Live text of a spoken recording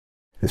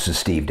This is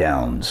Steve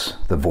Downs,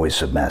 the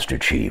voice of Master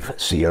Chief,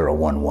 Sierra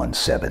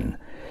 117,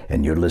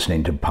 and you're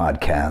listening to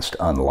Podcast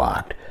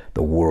Unlocked,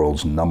 the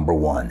world's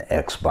 #1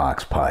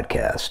 Xbox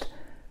podcast.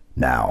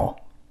 Now,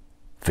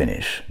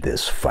 finish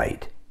this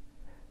fight.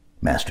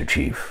 Master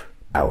Chief,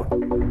 out.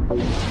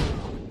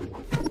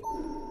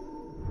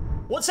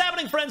 What's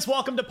happening, friends?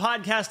 Welcome to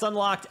Podcast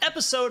Unlocked,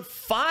 episode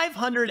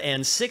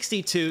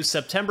 562,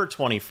 September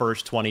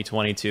 21st,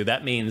 2022.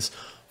 That means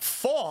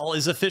fall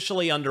is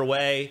officially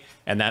underway,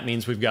 and that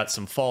means we've got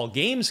some fall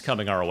games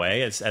coming our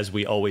way, as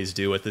we always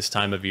do at this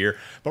time of year.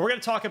 But we're going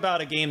to talk about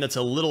a game that's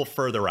a little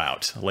further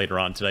out later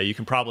on today. You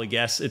can probably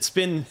guess it's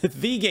been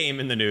the game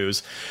in the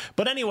news.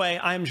 But anyway,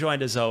 I'm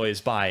joined as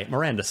always by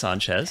Miranda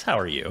Sanchez. How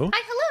are you?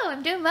 Hi, hello.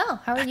 I'm doing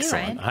well. How are you,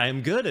 Ryan? I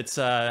am good. It's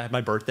my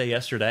birthday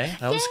yesterday.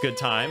 That was a good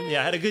time.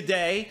 Yeah, I had a good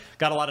day.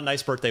 Got a lot of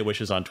nice birthday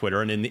wishes on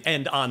Twitter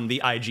and on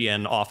the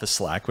IGN office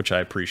Slack, which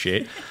I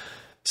appreciate.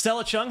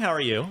 Stella Chung, how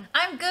are you?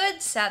 I'm good.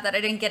 Sad that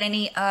I didn't get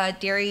any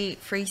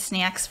dairy-free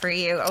snacks for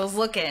you. I was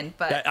looking,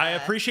 but I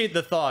appreciate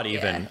the thought.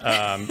 Even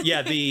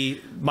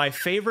my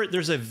favorite.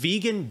 There's a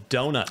vegan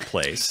donut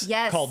place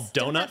called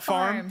Donut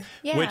Farm,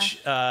 which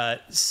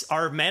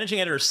our managing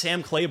editor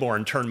Sam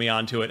Claiborne turned me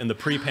onto it in the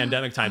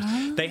pre-pandemic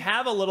times. They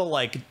have a little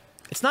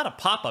it's not a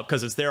pop-up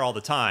because it's there all the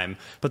time,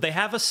 but they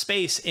have a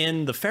space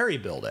in the Ferry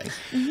Building.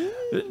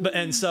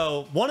 And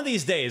so one of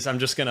these days, I'm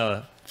just going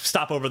to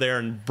stop over there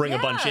and bring a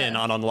bunch in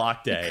on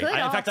Unlock Day.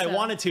 In fact, I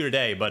wanted to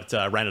today, but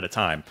ran out of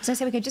time. So I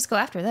said we could just go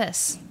after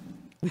this.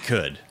 We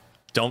could.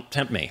 Don't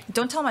tempt me.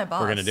 Don't tell my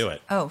boss. We're going to do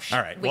it. Oh,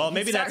 all right. Well,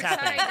 maybe that's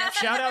happening.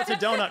 Shout out to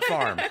Donut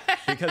Farm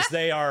because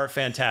they are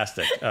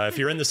fantastic. If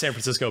you're in the San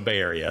Francisco Bay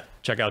Area,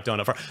 check out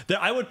Donut Farm.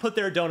 I would put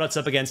their donuts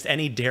up against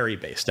any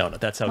dairy-based donut.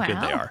 That's how good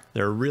they are.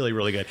 They're really,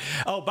 really good.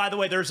 Oh, by the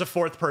way, there's a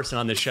fourth person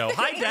on this show.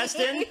 Hi,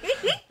 Destin.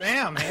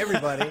 Bam. Hey,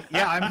 everybody.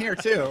 Yeah, I'm here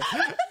too.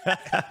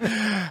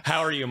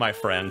 How are you, my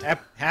friend?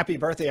 Happy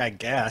birthday, I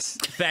guess.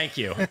 Thank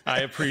you. I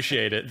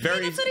appreciate it.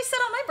 That's what he said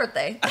on my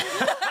birthday.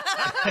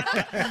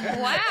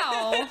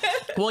 Wow.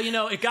 Well,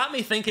 it got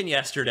me thinking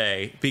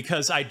yesterday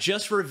because I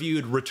just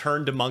reviewed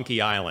Return to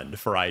Monkey Island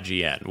for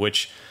IGN,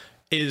 which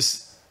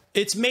it's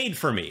made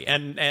for me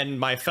and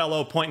my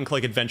fellow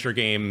point-and-click adventure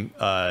game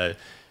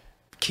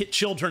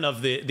children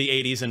of the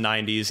 80s and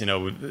 90s.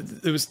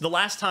 It was the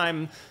last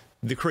time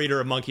the creator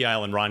of Monkey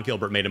Island, Ron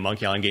Gilbert, made a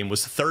Monkey Island game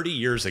was 30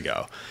 years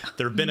ago.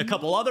 There have been a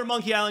couple other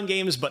Monkey Island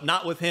games, but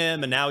not with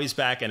him, and now he's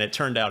back, and it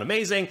turned out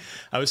amazing.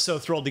 I was so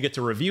thrilled to get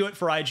to review it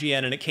for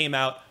IGN, and it came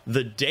out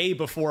the day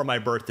before my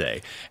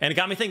birthday. And it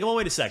got me thinking, well,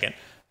 wait a second.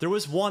 There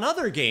was one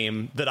other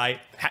game that I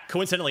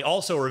coincidentally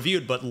also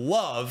reviewed, but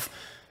love,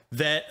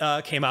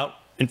 that came out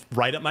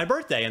right at my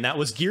birthday, and that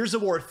was Gears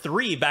of War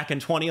 3 back in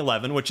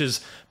 2011, which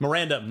is,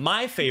 Miranda,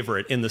 my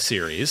favorite in the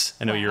series.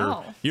 I know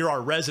you're our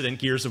resident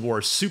Gears of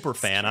War super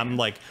fan. I'm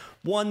like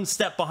one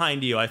step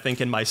behind you, I think,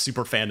 in my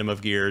super fandom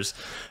of Gears.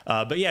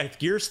 But yeah,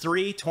 Gears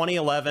 3,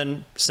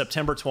 2011,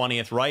 September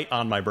 20th, right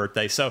on my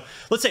birthday. So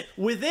let's say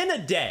within a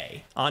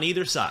day on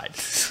either side,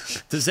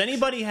 does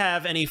anybody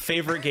have any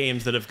favorite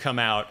games that have come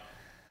out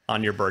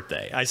on your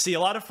birthday? I see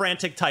a lot of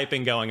frantic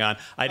typing going on.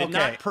 I did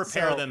not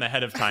prepare them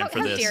ahead of time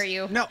for this. How dare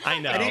you? No, I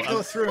know. I didn't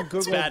go through and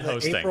Google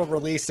the April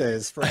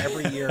releases for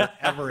every year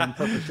ever in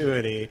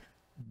perpetuity,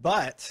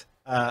 but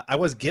I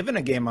was given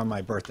a game on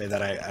my birthday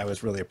that I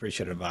was really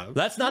appreciative of.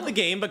 That's not the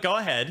game, but go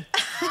ahead.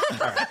 All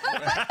right.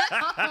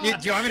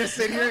 Do you want me to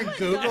sit here and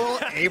Google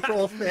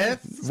April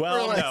 5th?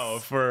 Well,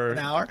 for an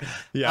hour?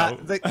 Yeah.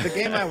 The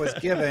game I was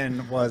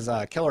given was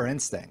Killer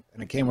Instinct,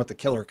 and it came with the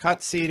Killer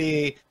Cut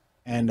CD.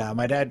 And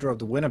my dad drove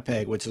to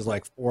Winnipeg, which is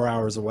like 4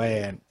 hours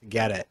away, and to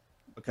get it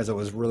because it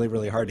was really,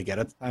 really hard to get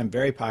at the time.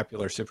 Very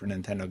popular Super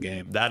Nintendo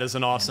game. That is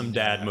an awesome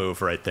dad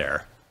move right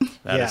there.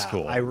 That is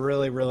cool. I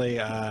really, really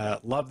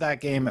love that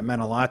game. It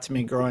meant a lot to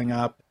me growing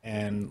up.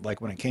 And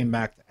like when it came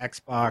back to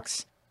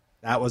Xbox,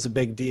 that was a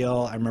big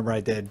deal. I remember I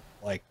did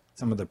like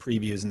some of the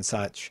previews and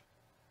such.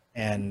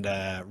 And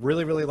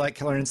really, really like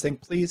Killer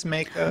Instinct. Please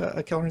make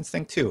a Killer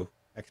Instinct 2,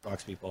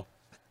 Xbox people.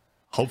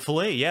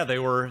 Hopefully, yeah, the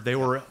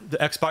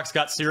Xbox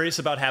got serious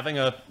about having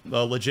a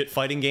legit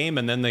fighting game,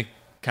 and then they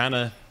kind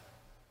of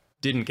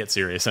didn't get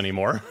serious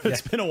anymore.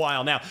 It's been a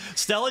while now.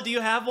 Stella, do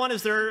you have one?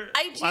 Is there?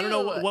 I do. I don't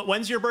know.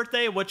 When's your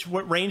birthday?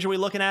 What range are we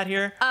looking at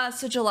here?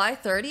 So July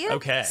 30th.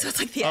 Okay. So it's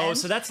like the end.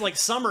 So that's like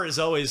summer is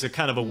always a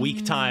kind of a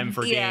weak time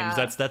for games.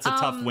 That's a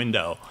tough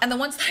window. And the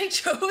ones that I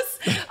chose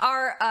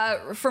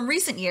are from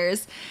recent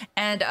years,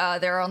 and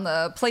they're on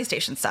the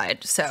PlayStation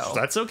side. So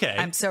that's okay.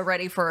 I'm so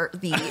ready for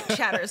the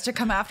chatters to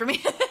come after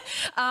me.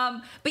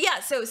 But yeah,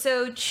 so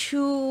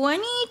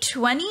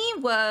 2020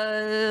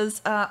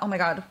 was oh my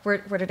god, where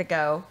did it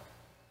go?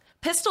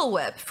 Pistol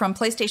Whip from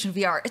PlayStation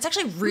VR. It's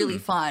actually really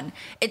fun.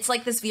 It's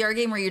like this VR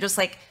game where you're just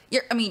like,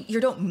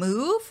 you don't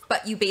move,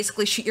 but you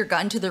basically shoot your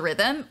gun to the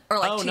rhythm or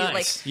like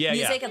nice.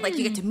 Music and like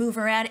you get to move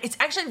around. It's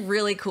actually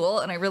really cool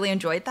and I really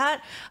enjoyed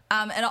that.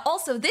 And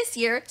also this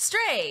year,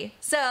 Stray.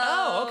 So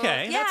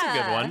okay. That's a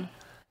good one.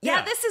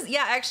 Yeah, this is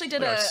I actually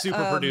did our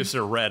super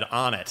producer read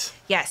on it.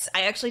 Yes,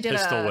 I actually did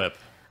Pistol Whip.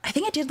 I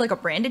think I did like a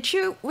branded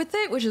shoot with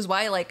it, which is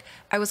why like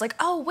I was like,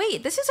 oh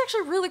wait, this is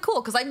actually really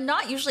cool because I'm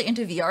not usually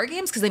into VR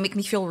games because they make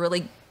me feel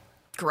really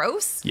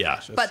gross.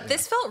 Yeah. But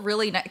this felt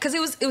really nice because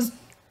it was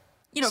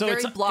you know, so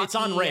very blocky. it's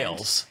on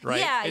rails, right?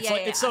 Yeah, it's yeah,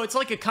 like, yeah. So it's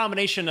like a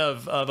combination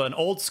of an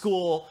old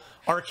school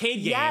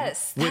arcade game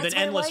with an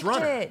endless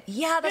runner. It.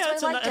 Yeah,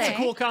 that's why I liked it. That's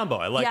a cool combo.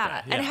 I like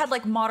that. Yeah. And it had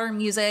like modern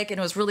music and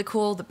it was really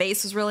cool. The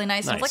bass was really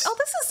nice. And I was like, oh,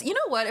 this is, you know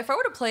what? If I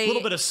were to play a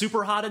little bit of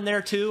Super Hot in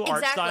there too,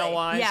 art style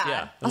wise.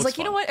 Yeah. I was like,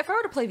 you know what? If I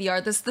were to play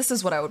VR, this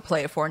is what I would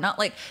play it for. Not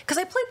like, because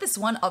I played this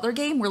one other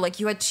game where like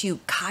you had to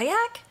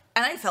kayak.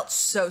 And I felt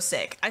so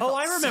sick. I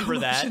remember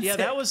that. Yeah,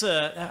 that was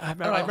I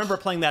remember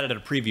playing that at a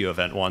preview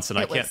event once, and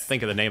I can't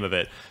think of the name of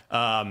it.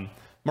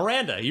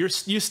 Miranda, you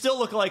still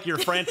look like you're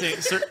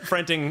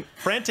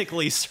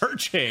frantically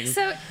searching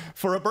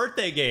for a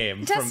birthday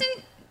game.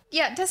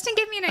 Dustin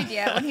gave me an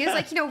idea when he was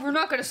like, you know, we're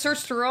not going to search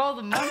through all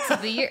the months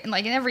of the year,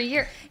 like in every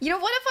year. You know,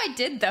 what if I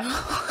did though?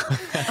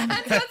 And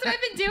that's what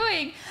I've been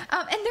doing.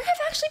 And there have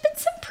actually been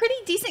some pretty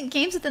decent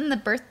games within the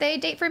birthday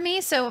date for me.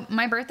 So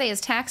my birthday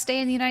is tax day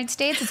in the United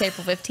States. It's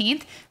April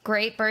 15th.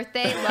 Great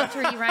birthday. Love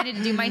for you, Ryan,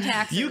 to do my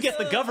taxes. You get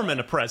the government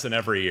a present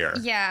every year.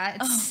 Yeah.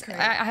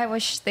 I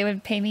wish they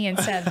would pay me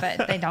instead,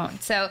 but they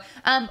don't. So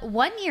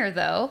 1 year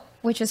though,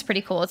 which is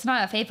pretty cool. It's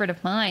not a favorite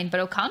of mine,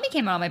 but Okami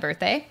came out on my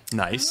birthday.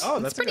 Nice. Oh,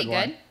 that's pretty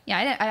good. Yeah,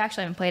 I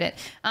actually haven't played it.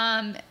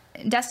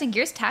 Dustin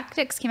Gears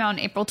Tactics came out on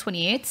April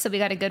 28th, so we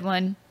got a good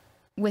one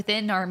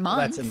within our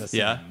month. That's in the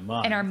same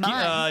month. In our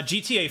month.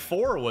 GTA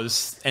 4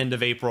 was end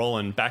of April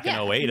and back in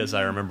 08, as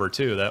I remember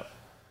too.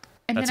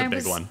 That's a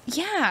big one.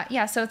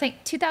 Yeah. So I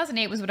think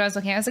 2008 was what I was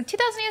looking at. I was like,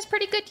 2008 is a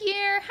pretty good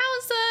year.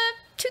 How's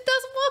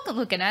 2001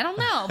 looking? I don't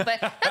know, but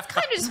that's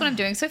kind of just what I'm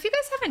doing. So if you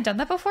guys haven't done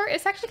that before,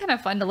 it's actually kind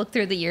of fun to look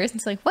through the years and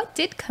it's like, what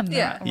did come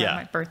out around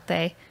my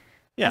birthday?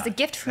 As a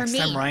gift for next me.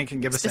 Next time Ryan can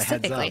give us a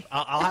heads up.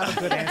 I'll have a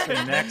good answer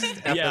next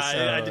episode.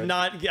 Yeah, I did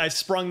not. I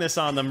sprung this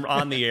on them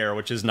on the air,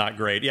 which is not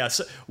great. Yeah,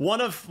 so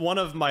one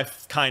of my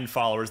kind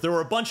followers. There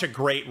were a bunch of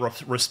great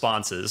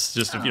responses.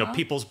 Just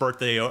people's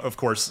birthday, of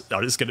course,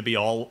 is going to be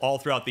all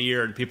throughout the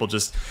year, and people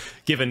just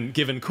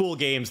given cool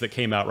games that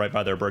came out right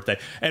by their birthday.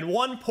 And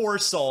one poor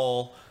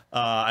soul,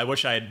 I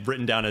wish I had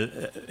written down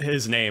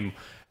his name,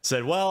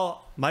 said,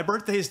 well, my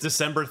birthday is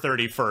December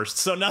 31st,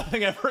 so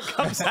nothing ever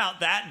comes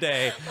out that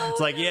day. It's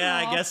like,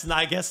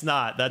 I guess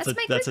not. That's a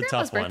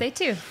tough one. Birthday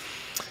too.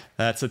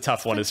 That's a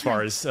tough one as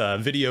far as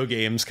video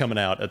games coming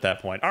out at that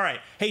point. All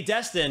right. Hey,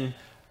 Destin,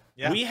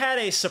 we had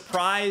a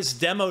surprise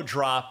demo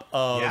drop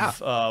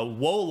of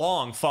Wo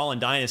Long Fallen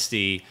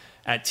Dynasty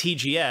at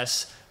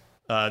TGS.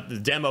 The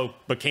demo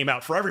came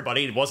out for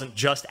everybody. It wasn't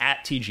just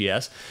at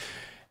TGS.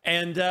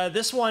 And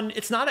this one,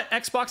 it's not an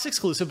Xbox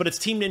exclusive, but it's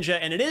Team Ninja,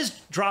 and it is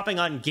dropping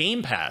on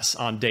Game Pass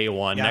on day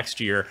one next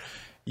year.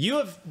 You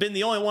have been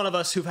the only one of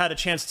us who's had a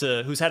chance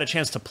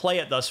to play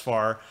it thus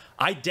far.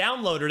 I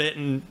downloaded it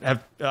and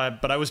have,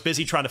 but I was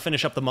busy trying to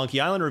finish up the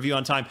Monkey Island review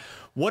on time.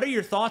 What are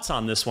your thoughts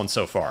on this one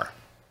so far?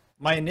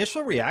 My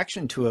initial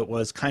reaction to it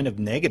was kind of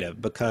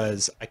negative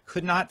because I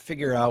could not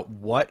figure out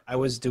what I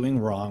was doing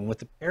wrong with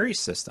the parry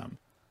system,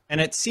 and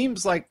it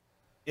seems like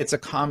it's a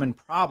common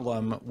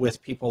problem with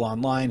people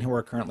online who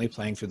are currently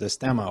playing through this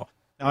demo.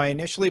 Now, I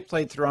initially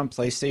played through on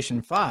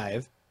PlayStation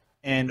 5,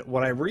 and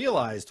what I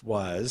realized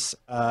was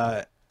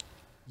the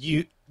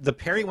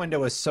parry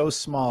window is so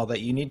small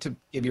that you need to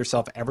give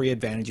yourself every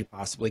advantage you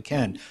possibly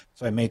can.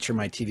 So I made sure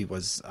my TV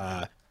was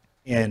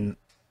in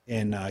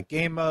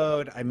game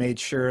mode. I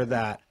made sure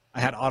that I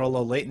had auto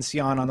low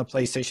latency on the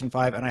PlayStation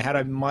 5, and I had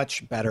a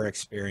much better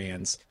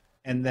experience.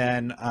 And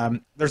then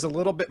there's a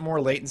little bit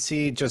more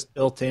latency just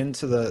built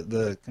into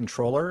the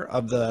controller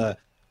of the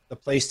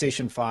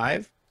PlayStation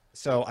 5.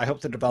 So I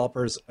hope the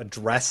developers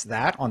address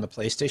that on the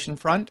PlayStation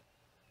front.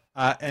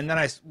 And then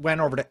I went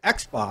over to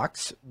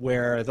Xbox,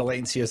 where the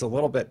latency is a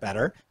little bit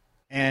better.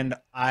 And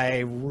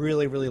I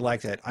really, really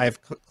liked it.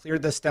 I've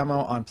cleared this demo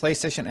on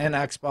PlayStation and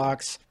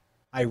Xbox.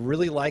 I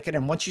really like it.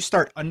 And once you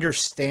start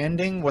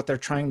understanding what they're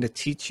trying to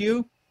teach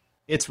you,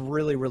 it's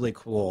really, really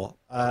cool.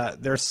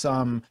 There's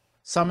some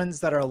summons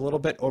that are a little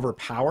bit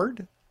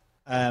overpowered.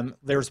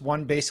 There's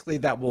one basically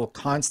that will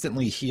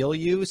constantly heal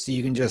you, so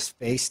you can just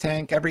face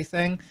tank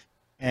everything.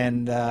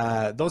 And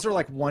those are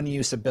like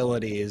one-use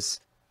abilities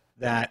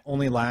that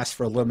only last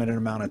for a limited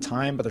amount of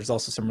time, but there's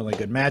also some really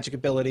good magic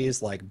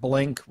abilities like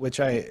Blink, which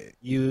I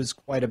use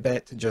quite a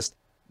bit to just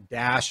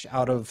dash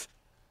out of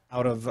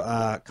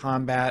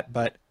combat.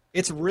 But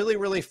it's really,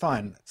 really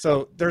fun.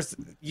 So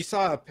you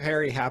saw a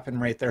parry happen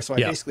right there, so I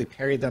basically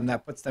parried them.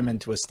 That puts them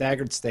into a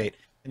staggered state.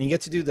 And you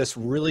get to do this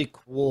really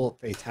cool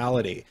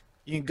fatality.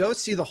 You can go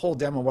see the whole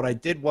demo. What I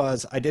did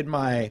was I did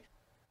my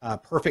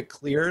perfect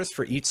clears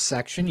for each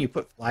section. You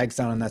put flags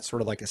down, and that's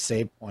sort of like a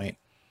save point.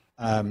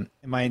 And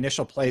my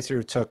initial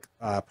playthrough took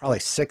probably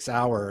 6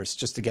 hours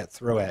just to get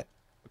through it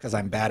because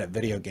I'm bad at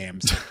video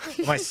games.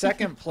 My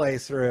second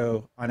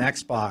playthrough on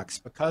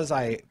Xbox, because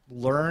I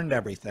learned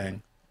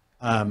everything,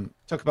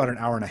 took about an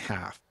hour and a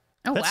half.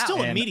 Oh, That's wow.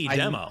 still a meaty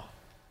demo.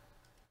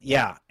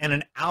 Yeah, and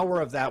an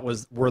hour of that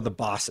were the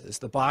bosses.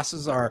 The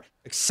bosses are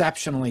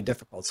exceptionally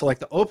difficult. So like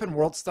the open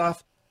world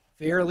stuff,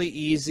 fairly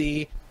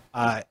easy.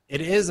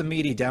 It is a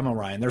meaty demo,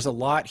 Ryan. There's a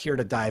lot here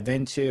to dive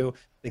into.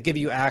 They give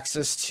you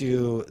access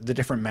to the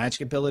different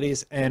magic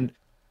abilities, and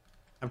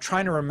I'm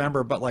trying to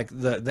remember, but like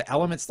the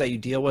elements that you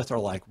deal with are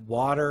like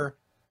water,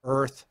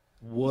 earth,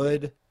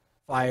 wood,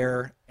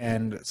 fire,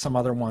 and some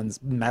other ones.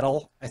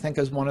 Metal, I think,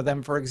 is one of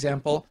them, for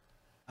example.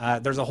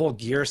 There's a whole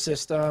gear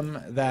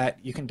system that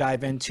you can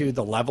dive into.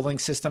 The leveling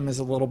system is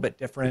a little bit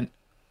different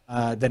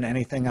than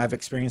anything I've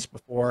experienced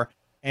before.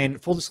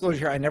 And full disclosure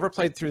here, I never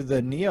played through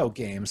the Neo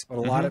games,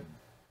 but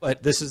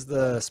but this is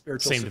the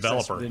spiritual Same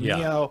successor developer, to yeah.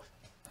 Neo,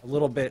 a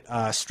little bit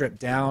stripped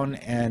down.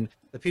 And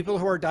the people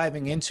who are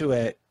diving into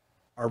it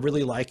are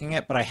really liking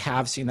it, but I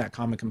have seen that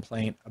common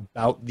complaint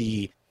about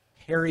the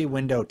parry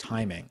window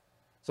timing.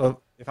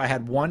 So if I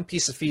had one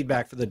piece of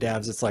feedback for the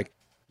devs, it's like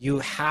you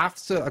have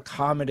to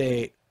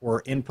accommodate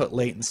or input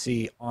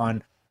latency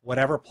on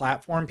whatever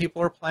platform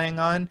people are playing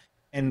on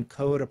and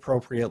code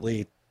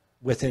appropriately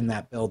within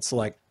that build. So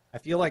like, I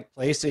feel like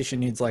PlayStation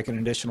needs like an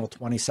additional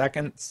 20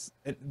 seconds.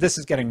 This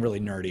is getting really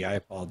nerdy. I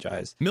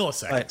apologize.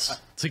 Milliseconds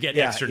to get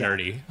yeah, extra yeah.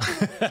 nerdy.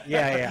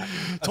 Yeah.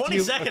 20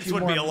 seconds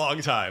would be a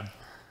long time.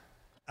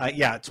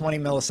 20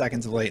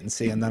 milliseconds of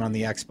latency, and then on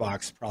the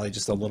Xbox, probably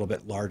just a little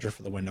bit larger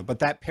for the window. But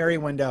that parry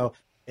window,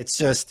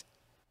 it's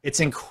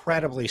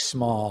incredibly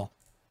small.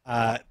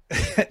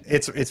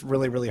 It's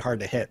really, really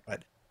hard to hit,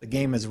 but the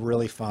game is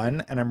really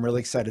fun, and I'm really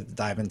excited to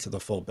dive into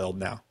the full build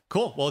now.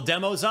 Cool. Well,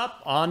 demo's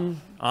up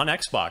on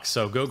Xbox,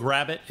 so go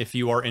grab it if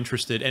you are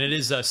interested. And it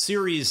is a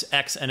Series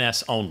X and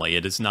S only.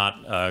 It is not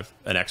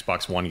an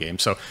Xbox One game.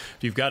 So if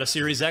you've got a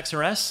Series X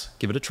or S,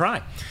 give it a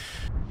try.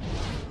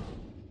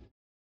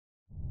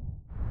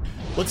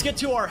 Let's get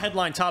to our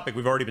headline topic.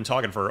 We've already been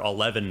talking for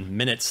 11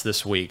 minutes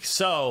this week.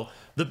 So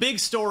the big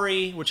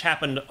story, which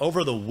happened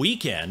over the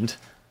weekend,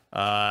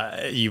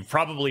 you've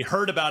probably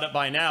heard about it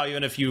by now,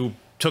 even if you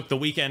took the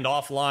weekend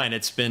offline.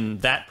 It's been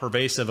that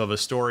pervasive of a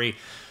story.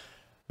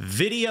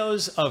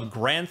 Videos of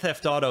Grand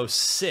Theft Auto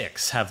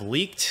 6 have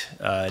leaked.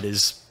 It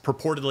is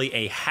purportedly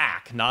a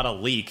hack, not a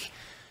leak.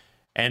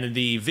 And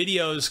the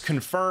videos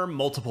confirm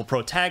multiple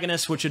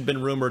protagonists, which had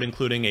been rumored,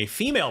 including a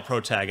female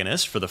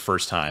protagonist for the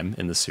first time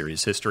in the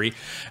series' history,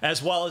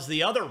 as well as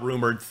the other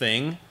rumored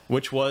thing,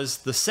 which was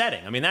the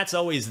setting. I mean, that's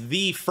always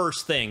the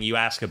first thing you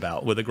ask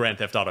about with a Grand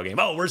Theft Auto game.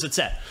 Oh, where's it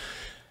set?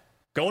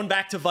 Going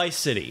back to Vice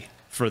City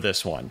for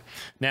this one.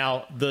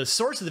 Now, the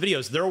source of the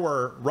videos, there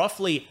were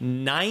roughly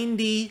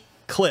 90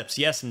 clips.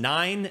 Yes,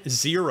 90.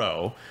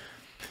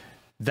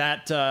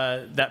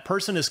 That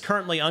person is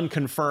currently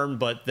unconfirmed,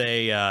 but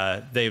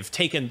they've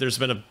taken. There's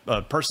been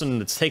a person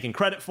that's taken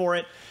credit for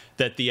it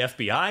that the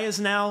FBI is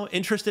now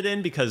interested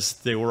in, because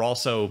they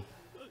also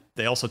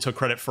took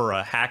credit for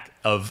a hack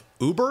of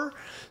Uber.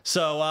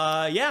 So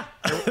yeah,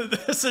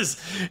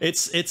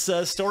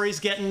 it's stories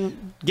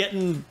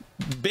getting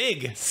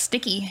big,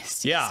 sticky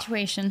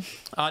situation.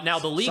 Now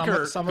the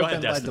leaker. Some have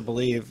been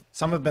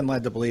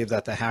led to believe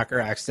that the hacker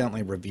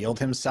accidentally revealed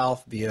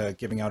himself via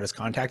giving out his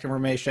contact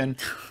information,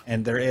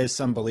 and there is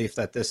some belief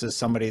that this is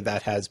somebody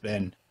that has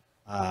been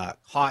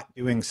caught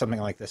doing something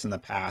like this in the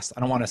past. I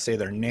don't want to say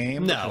their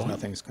name because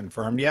nothing's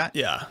confirmed yet.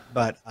 Yeah,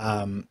 but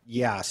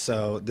yeah.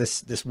 So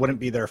this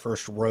wouldn't be their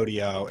first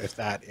rodeo if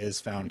that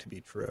is found to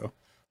be true.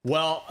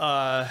 Well,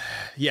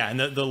 yeah, and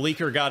the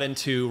leaker got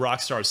into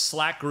Rockstar's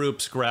Slack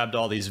groups, grabbed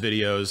all these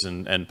videos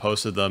and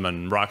posted them,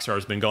 and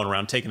Rockstar's been going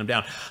around taking them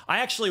down.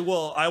 I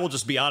will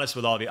just be honest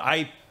with all of you.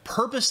 I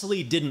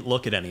purposely didn't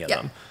look at any of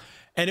them.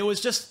 And it was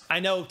just,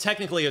 I know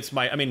technically it's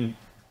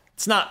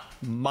not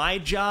my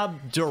job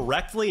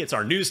directly. It's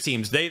our news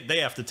teams. They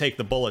have to take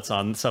the bullets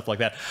on stuff like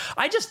that.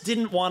 I just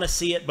didn't want to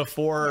see it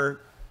before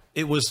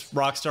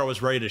Rockstar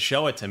was ready to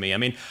show it to me. I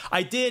mean,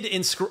 I did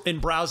in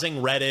browsing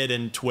Reddit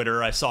and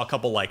Twitter, I saw a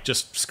couple like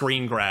just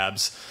screen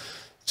grabs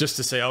just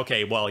to say,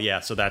 okay, well,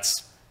 yeah, so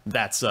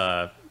that's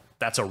a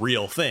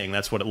real thing.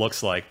 That's what it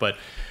looks like. But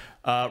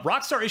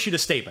Rockstar issued a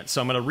statement,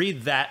 so I'm going to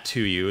read that to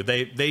you.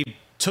 They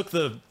took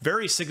the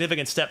very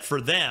significant step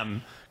for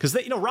them, because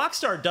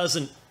Rockstar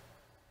doesn't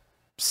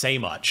say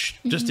much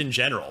just in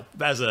general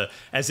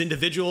as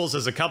individuals,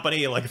 as a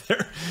company. Like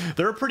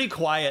they're a pretty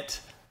quiet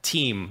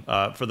team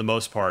for the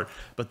most part,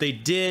 but they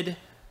did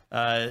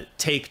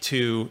take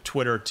to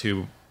Twitter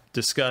to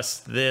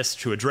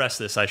address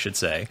this, I should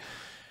say.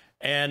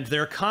 And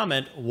their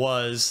comment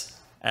was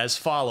as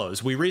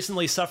follows: "We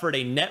recently suffered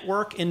a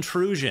network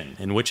intrusion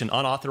in which an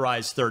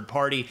unauthorized third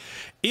party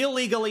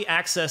illegally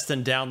accessed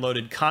and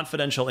downloaded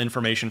confidential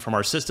information from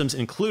our systems,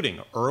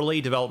 including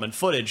early development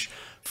footage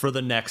for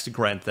the next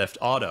Grand Theft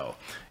Auto."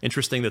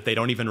 Interesting that they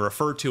don't even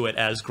refer to it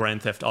as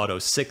Grand Theft Auto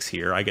 6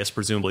 here, I guess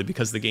presumably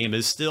because the game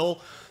is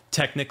still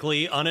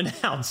technically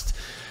unannounced.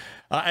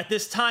 At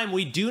this time,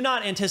 we do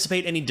not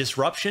anticipate any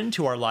disruption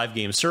to our live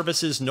game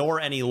services, nor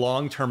any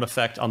long-term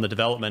effect on the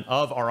development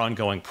of our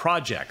ongoing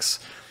projects.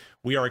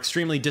 We are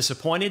extremely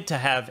disappointed to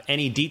have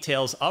any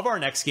details of our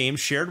next game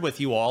shared with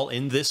you all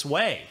in this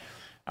way.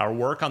 Our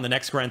work on the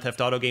next Grand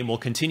Theft Auto game will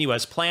continue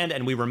as planned,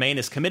 and we remain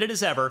as committed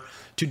as ever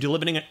to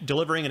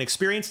delivering an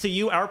experience to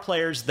you, our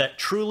players, that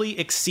truly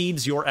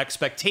exceeds your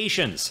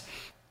expectations.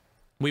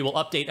 We will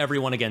update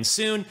everyone again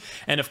soon,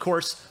 and of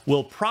course,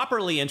 we'll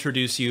properly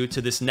introduce you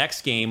to this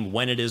next game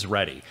when it is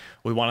ready.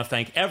 We want to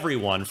thank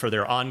everyone for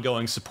their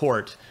ongoing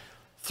support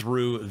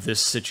through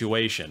this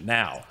situation.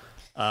 Now,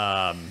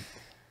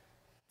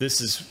 this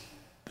is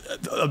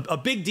a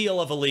big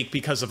deal of a leak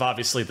because of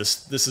obviously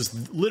this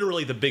is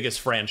literally the biggest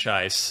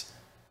franchise,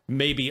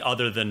 maybe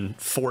other than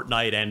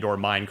Fortnite and or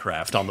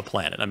Minecraft on the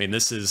planet. I mean,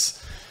 this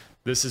is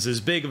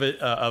as big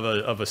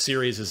of a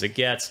series as it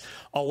gets.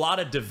 A lot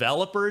of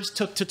developers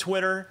took to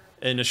Twitter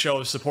in a show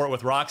of support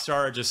with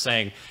Rockstar, just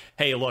saying,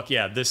 hey, look,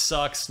 yeah, this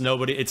sucks.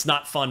 It's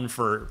not fun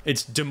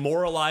it's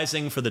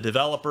demoralizing for the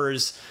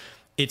developers.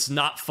 It's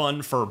not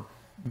fun for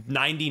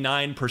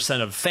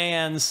 99% of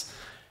fans.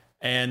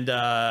 And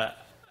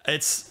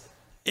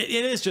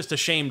it is just a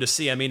shame to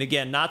see. I mean,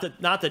 again, not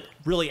that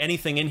really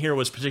anything in here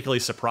was particularly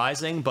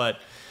surprising, but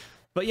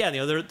yeah,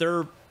 you know,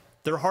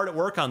 they're hard at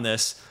work on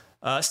this.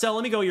 Stella,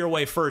 let me go your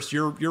way first.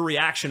 Your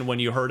reaction when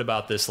you heard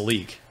about this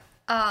leak.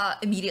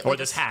 Immediately. Or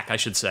this hack, I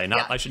should say.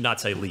 I should not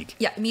say leak.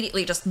 Yeah,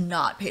 immediately just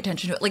not pay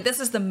attention to it. Like, this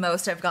is the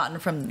most I've gotten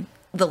from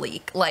the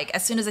leak. Like,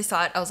 as soon as I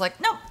saw it, I was like,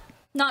 nope,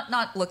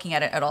 not looking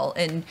at it at all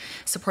in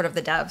support of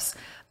the devs.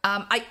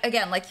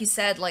 Again, like you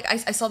said, like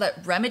I saw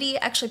that Remedy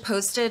actually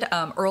posted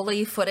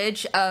early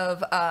footage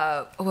of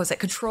what was it,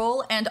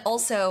 Control, and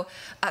also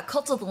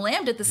Cult of the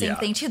Lamb did the same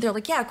thing too. They're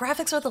like, yeah,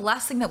 graphics are the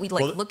last thing that we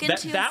look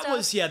into.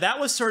 That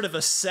was sort of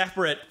a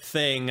separate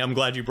thing. I'm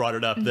glad you brought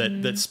it up.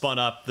 That spun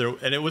up there,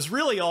 and it was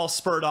really all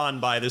spurred on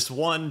by this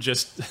one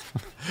just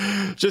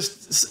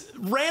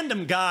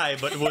random guy,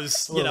 but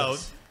was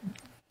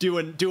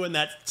doing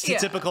that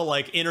typical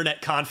like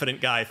internet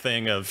confident guy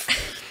thing of.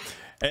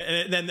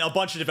 And then a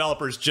bunch of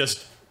developers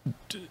just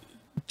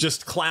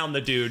clown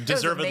the dude,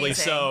 deservedly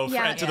so,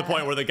 to the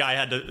point where the guy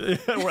had to,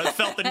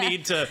 felt the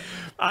need to,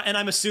 and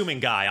I'm assuming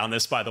guy on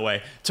this, by the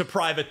way,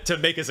 to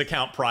make his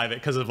account private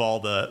because of all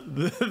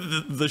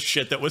the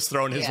shit that was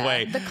thrown his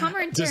way. The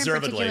commentator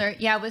in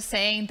particular, was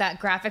saying that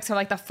graphics are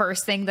like the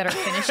first thing that are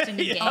finished in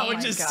the game.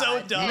 Which is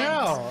so dumb.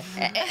 No.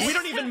 We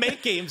don't even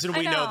make games, and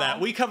we know that.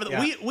 We cover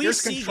we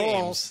see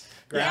games.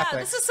 Graphics. Yeah,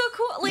 this is so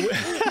cool. Like,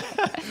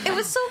 it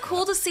was so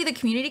cool to see the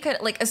community,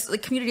 the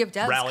community of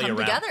devs come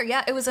together.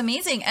 Yeah, it was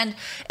amazing, and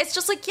it's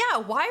just like,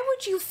 why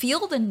would you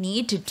feel the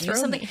need to do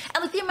something?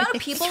 And like the amount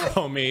of people, I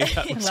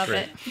love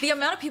it. The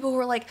amount of people who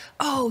were like,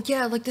 oh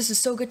yeah, like this is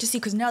so good to see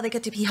because now they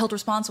get to be held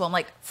responsible. I'm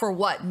like, for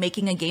what?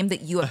 Making a game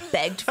that you have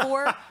begged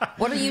for?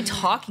 What are you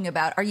talking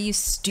about? Are you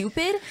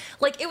stupid?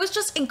 Like, it was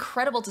just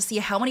incredible to see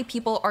how many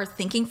people are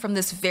thinking from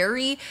this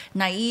very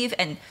naive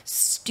and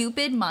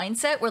stupid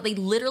mindset where they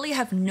literally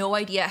have no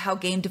idea how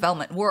game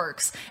development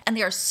works, and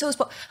they are so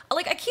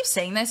like, I keep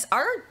saying this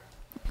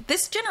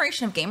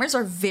generation of gamers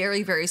are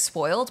very, very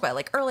spoiled by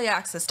like early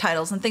access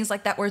titles and things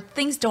like that, where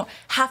things don't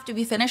have to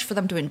be finished for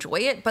them to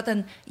enjoy it, but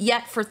then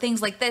yet for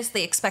things like this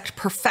they expect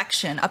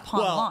perfection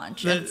upon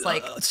launch. And it's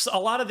like a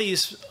lot of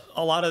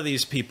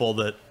these people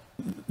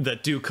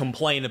that do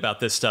complain about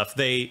this stuff,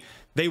 they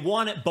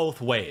want it both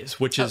ways,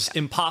 which is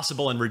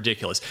impossible and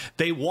ridiculous.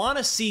 They want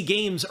to see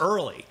games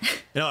early.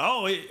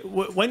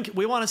 When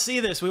we want to see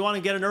this, we want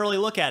to get an early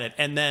look at it.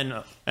 And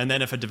then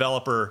if a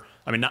developer,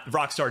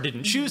 Rockstar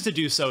didn't choose to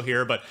do so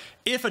here, but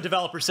if a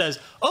developer says,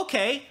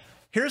 okay,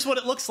 here's what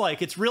it looks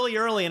like. It's really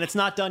early and it's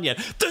not done yet.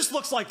 This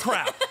looks like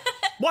crap.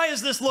 Why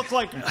does this look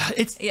like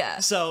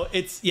So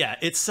it's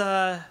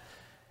very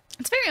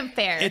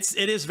unfair.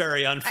 It is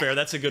very unfair.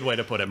 That's a good way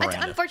to put it, Miranda.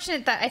 It's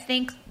unfortunate that I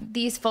think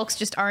these folks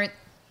just aren't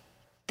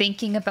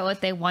thinking about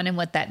what they want and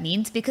what that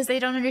means because they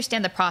don't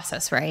understand the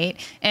process, right?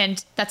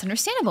 And that's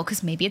understandable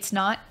because maybe it's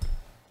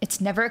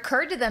never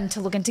occurred to them to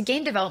look into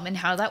game development,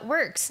 how that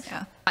works.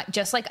 Yeah.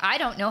 Just like I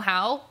don't know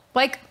how,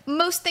 like,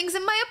 most things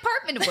in my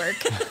apartment work.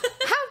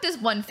 How does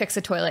one fix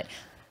a toilet?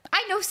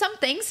 I know some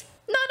things,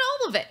 not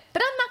all of it,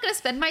 but I'm not going to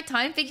spend my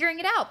time figuring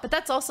it out. But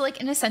that's also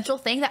like an essential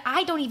thing that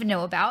I don't even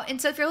know about.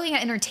 And so if you're looking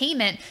at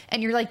entertainment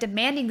and you're like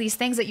demanding these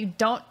things that you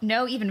don't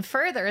know even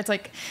further, it's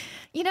like,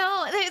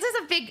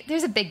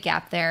 there's a big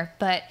gap there,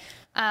 but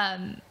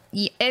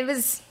it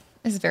was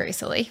very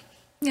silly.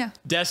 Yeah.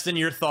 Destin,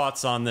 your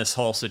thoughts on this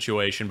whole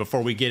situation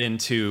before we get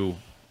into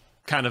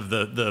kind of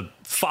the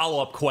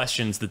follow-up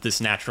questions that this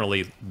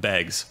naturally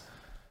begs?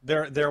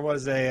 There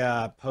was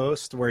a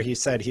post where he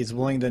said he's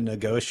willing to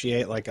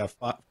negotiate like a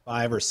 5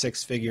 or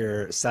 6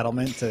 figure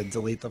settlement to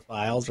delete the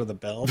files or the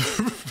build,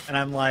 and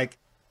I'm like,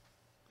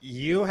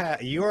 you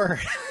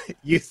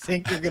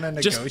think you're gonna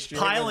negotiate? Just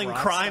piling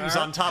crimes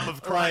on top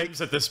of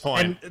crimes at this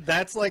point. And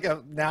that's like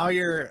now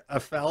you're a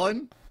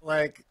felon.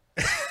 Like,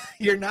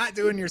 you're not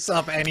doing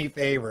yourself any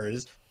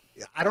favors.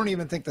 I don't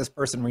even think this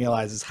person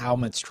realizes how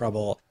much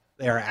trouble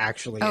they are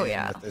actually in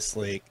with this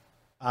leak.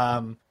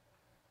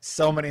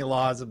 So many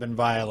laws have been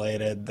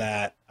violated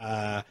that,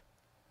 I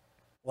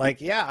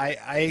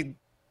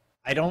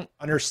don't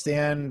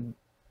understand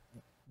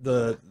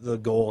the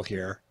goal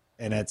here,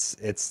 and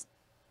it's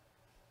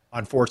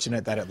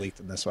unfortunate that it leaked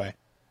in this way.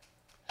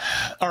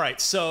 All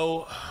right,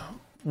 so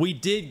we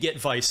did get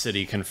Vice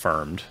City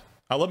confirmed.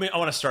 I want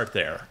to start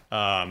there.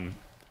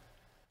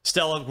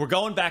 Stella, we're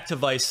going back to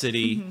Vice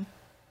City.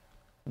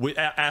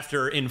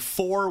 After in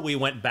 4, we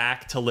went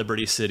back to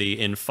Liberty City.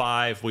 In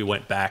 5, we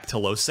went back to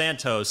Los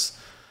Santos,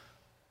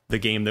 the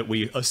game that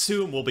we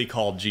assume will be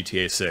called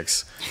GTA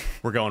 6.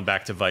 We're going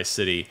back to Vice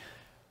City.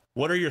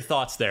 What are your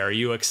thoughts there? Are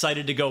you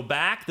excited to go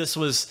back? This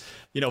was,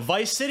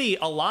 Vice City,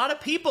 a lot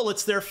of people,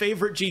 it's their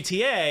favorite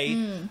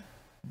GTA.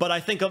 But I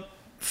think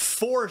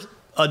for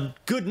a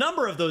good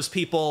number of those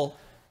people,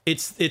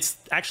 it's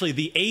actually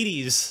the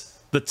 80s,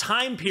 the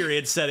time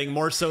period setting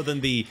more so than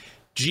the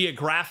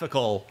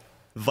geographical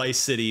Vice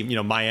City,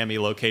 Miami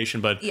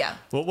location. But yeah,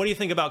 what do you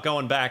think about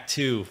going back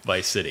to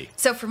Vice City?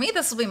 So for me,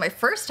 this will be my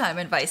first time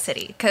in Vice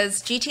City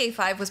because GTA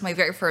 5 was my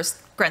very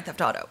first Grand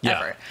Theft Auto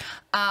ever.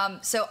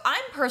 So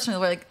I'm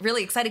personally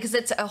really excited because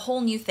it's a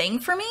whole new thing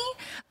for me.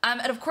 And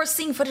of course,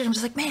 seeing footage, I'm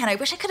just like, man, I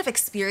wish I could have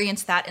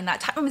experienced that in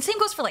that time. I mean, same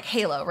goes for like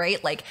Halo,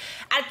 right? Like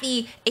at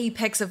the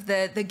apex of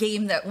the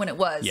game that when it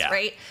was,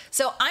 right?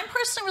 So I'm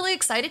personally really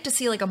excited to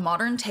see like a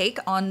modern take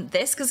on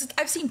this because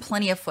I've seen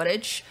plenty of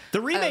footage.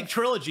 The remake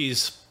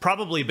trilogy's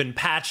probably been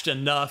patched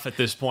enough at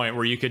this point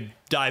where you could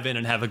dive in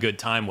and have a good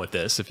time with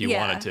this if you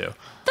wanted to.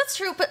 That's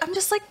true, but I'm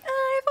just like,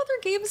 I have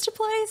other games to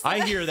play. So.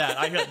 I hear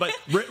that. But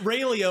Ray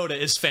Liotta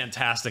is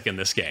fantastic in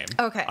this game.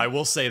 Okay. I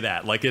will say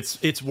that. Like,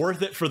 it's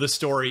worth it for the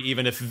story,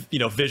 even if,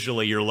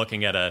 visually you're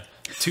looking at a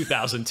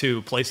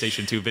 2002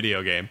 PlayStation 2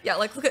 video game. Yeah,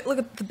 like look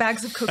at the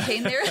bags of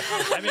cocaine there.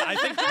 I mean, I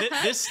think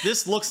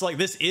this looks like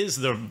this is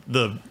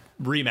the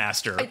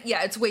remaster.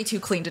 Yeah, it's way too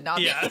clean to not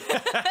be. Yeah. I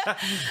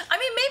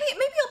mean,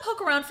 maybe I'll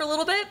poke around for a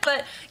little bit,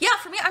 but yeah,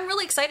 for me, I'm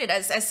really excited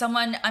as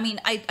someone. I mean,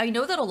 I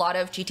know that a lot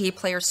of GTA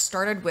players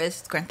started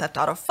with Grand Theft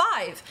Auto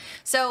 5,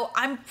 so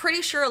I'm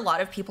pretty sure a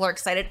lot of people are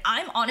excited.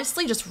 I'm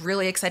honestly just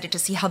really excited to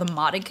see how the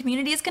modding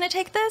community is going to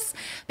take this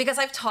because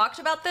I've talked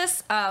about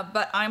this,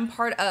 but I'm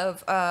part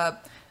of.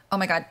 Oh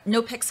my God,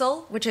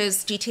 NoPixel, which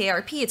is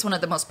GTARP. It's one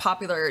of the most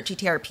popular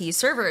GTARP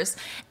servers.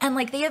 And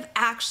like they have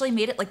actually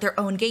made it like their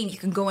own game. You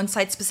can go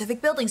inside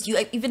specific buildings. You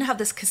even have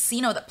this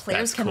casino that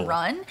players can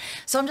run.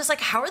 So I'm just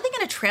like, how are they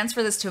going to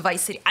transfer this to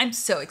Vice City? I'm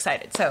so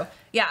excited. So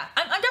yeah,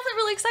 I'm definitely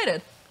really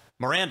excited.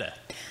 Miranda.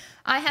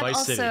 I have Vice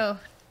also City.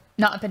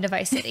 not been to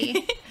Vice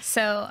City.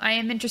 So I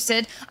am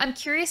interested. I'm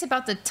curious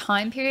about the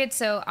time period.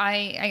 So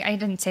I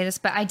didn't say this,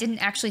 but I didn't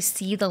actually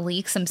see the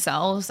leaks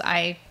themselves.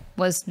 I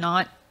was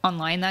not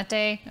online that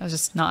day. I was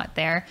just not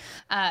there.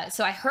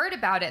 So I heard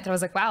about it and I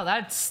was like, wow,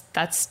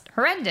 that's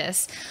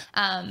horrendous.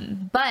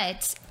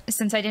 But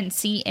since I didn't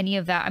see any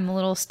of that, I'm a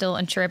little still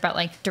unsure about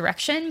like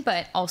direction,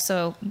 but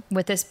also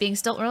with this being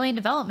still early in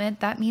development,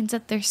 that means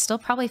that they're still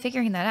probably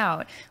figuring that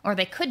out, or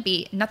they could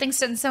be. Nothing's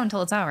set in stone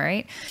until it's out,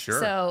 right?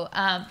 Sure. So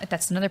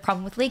that's another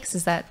problem with leaks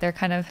is that they're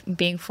kind of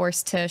being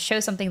forced to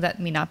show something that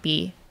may not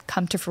be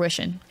come to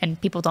fruition,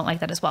 and people don't like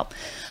that as well.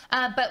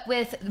 But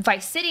with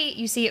Vice City,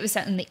 you see it was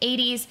set in the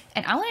 80s,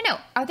 and I want to know,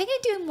 are they going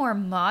to do more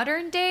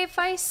modern day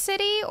Vice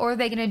City, or are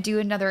they going to do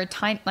another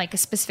time, like a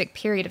specific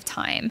period of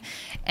time?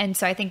 And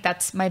so I think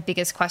that's my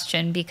biggest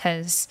question,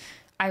 because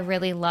I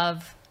really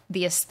love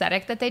the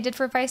aesthetic that they did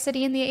for Vice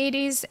City in the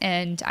 80s,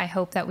 and I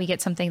hope that we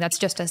get something that's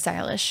just as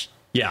stylish.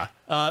 Yeah.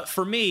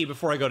 For me,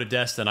 before I go to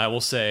Destin, I will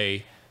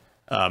say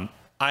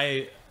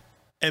I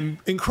am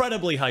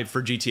incredibly hyped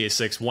for GTA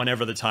 6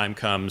 whenever the time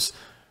comes.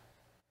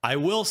 I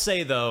will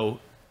say though,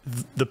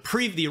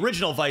 the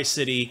original Vice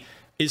City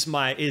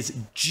is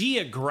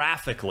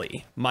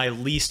geographically my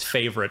least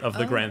favorite of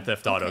the Grand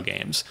Theft Auto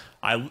games.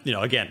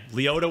 Again,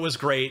 Liotta was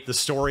great. The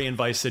story in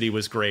Vice City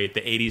was great.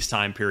 The 80s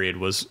time period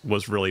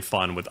was really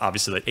fun with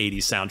obviously the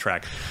 80s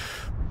soundtrack.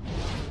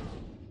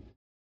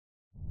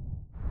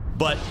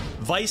 But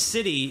Vice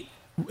City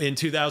in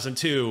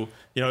 2002,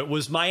 it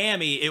was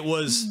Miami. It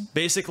was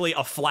basically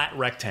a flat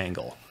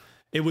rectangle.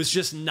 It was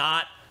just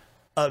not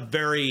a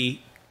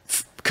very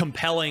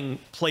compelling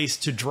place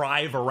to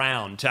drive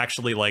around, to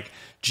actually like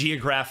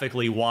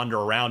geographically wander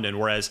around in.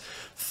 Whereas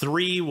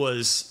 3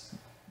 was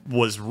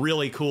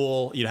really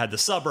cool. You had the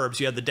suburbs,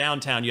 you had the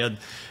downtown, you had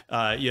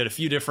a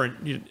few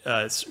different,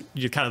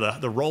 you kind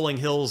of the rolling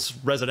hills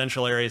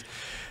residential areas,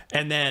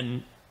 and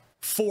then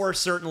 4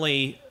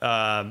 certainly.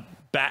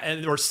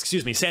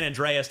 San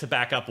Andreas to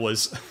back up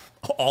was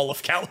all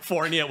of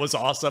California. It was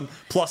awesome,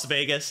 plus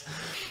Vegas.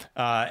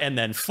 And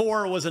then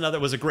 4 was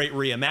a great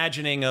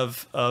reimagining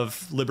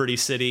of Liberty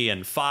City,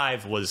 and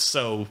 5 was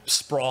so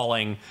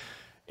sprawling,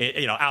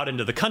 out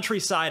into the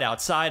countryside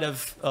outside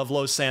of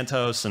Los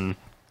Santos. And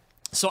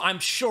so I'm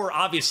sure,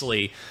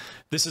 obviously,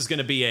 this is going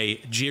to be a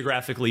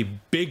geographically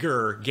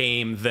bigger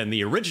game than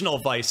the original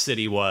Vice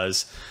City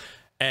was.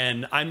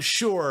 And I'm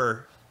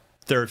sure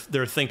they're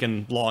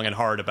thinking long and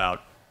hard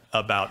about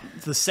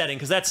the setting,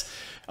 because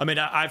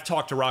I've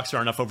talked to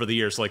Rockstar enough over the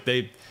years, like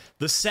the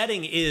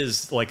setting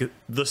is like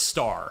the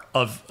star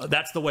of,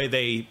 that's the way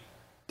they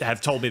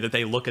have told me that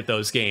they look at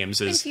those games,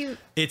 is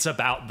it's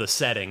about the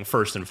setting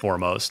first and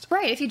foremost.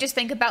 Right. If you just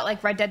think about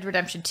like Red Dead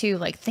Redemption 2,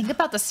 like think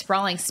about the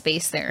sprawling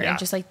space there, and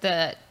just like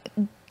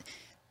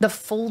the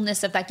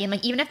fullness of that game.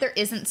 Like, even if there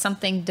isn't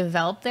something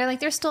developed there, like,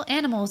 there's still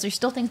animals, there's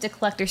still things to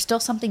collect, there's still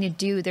something to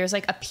do. There's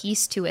like a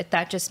piece to it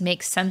that just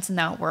makes sense in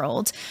that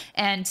world.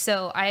 And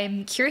so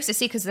I'm curious to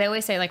see, because they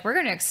always say, like, we're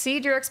going to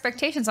exceed your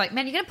expectations. Like,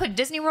 man, you're going to put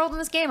Disney World in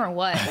this game or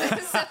what?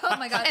 So, Oh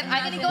my god! am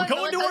I going to go on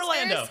Going to roller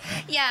Orlando.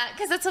 coasters? Yeah,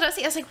 because that's what I was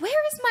saying. I was like,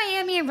 where is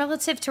Miami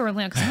relative to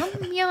Orlando?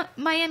 Because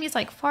Miami is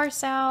like far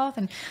south,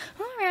 and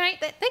all right,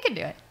 they could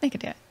do it. They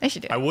could do it. They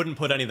should do it. I wouldn't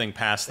put anything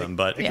past them,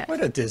 but Yeah. Put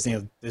a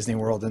Disney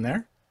World in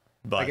there.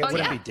 Like, it but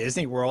wouldn't yeah. be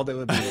Disney World. It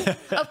would be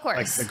Of like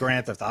course. the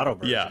Grand Theft Auto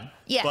version. yeah.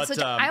 Yeah, But,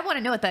 so I want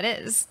to know what that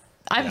is.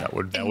 I'm that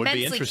would be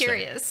immensely interesting.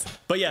 curious.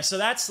 But yeah, so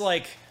that's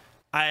like,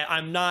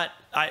 I'm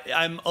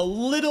a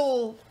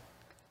little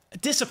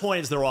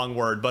disappointed is the wrong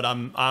word, but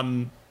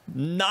I'm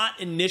not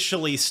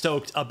initially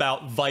stoked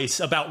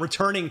about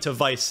returning to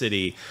Vice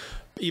City.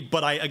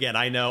 But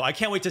I know I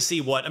can't wait to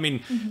see what, I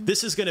mean,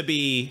 this is going to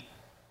be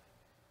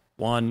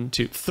 1,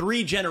 2,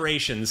 3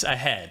 generations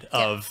ahead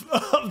of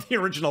the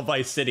original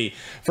Vice City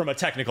from a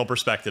technical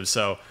perspective.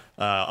 So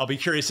I'll be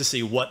curious to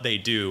see what they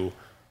do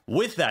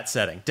with that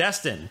setting.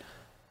 Destin,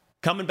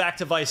 coming back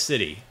to Vice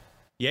City,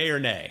 yay or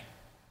nay?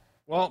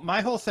 Well, my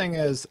whole thing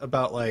is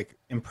about like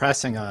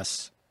impressing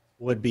us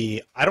would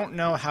be, I don't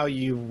know how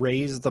you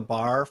raise the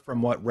bar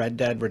from what Red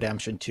Dead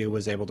Redemption 2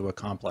 was able to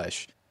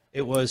accomplish.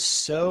 It was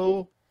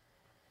so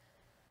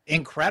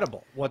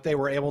incredible what they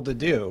were able to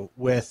do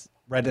with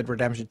Red Dead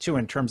Redemption 2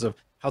 in terms of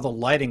how the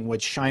lighting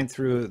would shine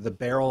through the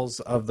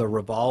barrels of the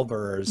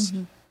revolvers,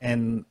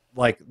 and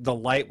like the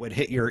light would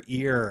hit your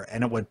ear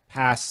and it would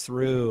pass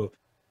through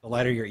the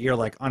light of your ear.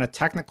 Like, on a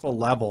technical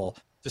level,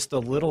 just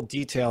the little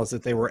details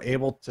that they were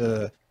able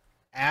to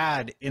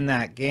add in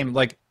that game.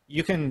 Like,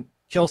 you can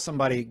kill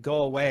somebody,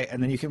 go away,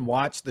 and then you can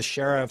watch the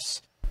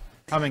sheriffs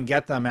come and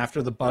get them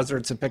after the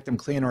buzzards have picked them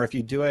clean. Or if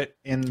you do it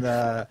in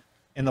the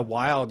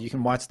wild, you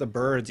can watch the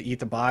birds eat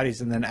the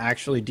bodies and then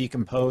actually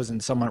decompose in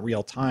somewhat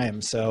real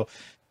time. So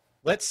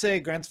let's say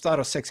Grand Theft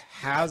Auto 6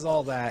 has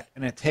all that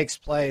and it takes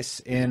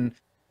place in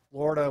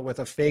Florida with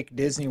a fake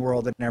Disney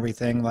World and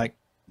everything. Like,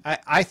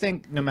 I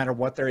think no matter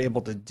what they're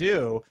able to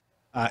do,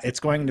 it's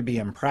going to be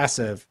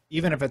impressive,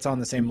 even if it's on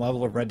the same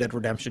level of Red Dead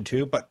Redemption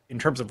 2. But in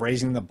terms of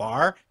raising the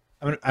bar,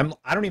 I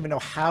don't even know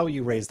how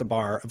you raise the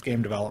bar of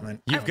game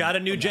development. You've got a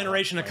new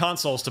generation of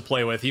consoles to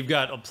play with. You've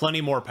got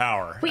plenty more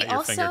power We at your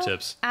also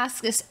fingertips.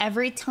 ask this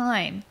every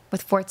time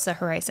with Forza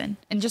Horizon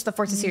and just the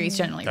Forza series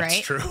generally, That's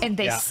right? true. And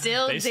they Yeah.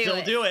 still They do still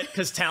it. do it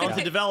because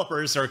talented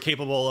developers are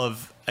capable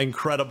of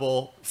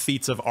incredible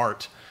feats of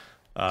art.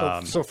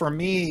 So for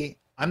me,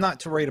 I'm not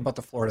too worried about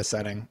the Florida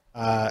setting.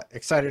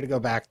 Excited to go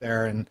back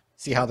there and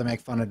see how they make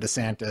fun of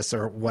DeSantis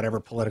or whatever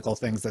political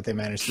things that they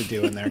manage to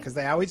do in there, because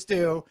they always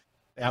do.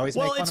 They always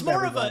Well, make fun it's of more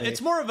everybody.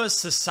 it's more of a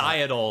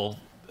societal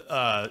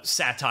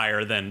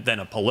satire than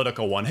a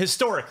political one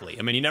historically.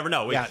 I mean, you never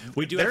know.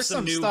 We do have there's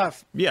some new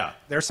stuff. Yeah.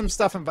 There's some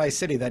stuff in Vice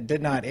City that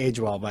did not age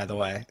well, by the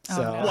way.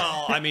 So no.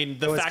 Well, I mean,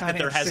 the was fact that kinda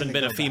there interesting hasn't to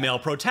been a go female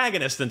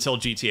protagonist until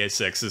GTA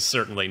 6 has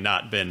certainly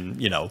not been,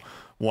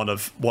 one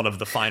of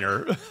the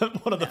finer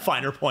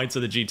finer points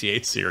of the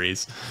GTA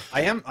series.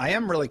 I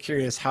am really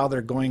curious how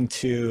they're going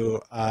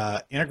to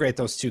integrate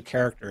those two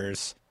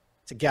characters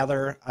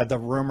together. The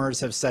rumors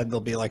have said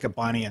there'll be like a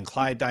Bonnie and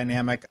Clyde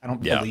dynamic. I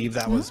don't Yeah. believe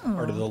that was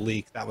part of the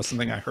leak. That was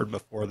something I heard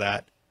before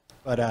that.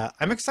 But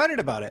I'm excited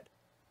about it.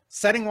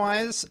 Setting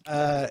wise,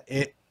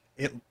 it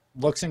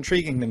looks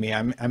intriguing to me.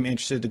 I'm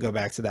interested to go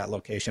back to that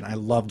location. I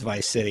loved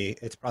Vice City.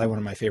 It's probably one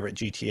of my favorite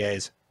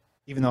GTAs,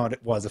 even though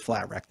it was a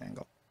flat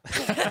rectangle.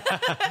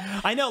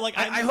 I know, like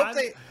I hope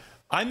they.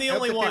 I'm the I hope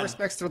only that one. pay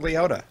respects to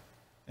Leota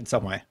in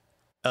some way.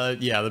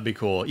 Yeah, that'd be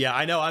cool. Yeah,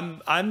 I know.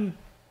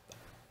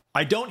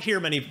 I don't hear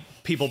many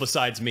people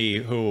besides me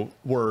who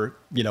were,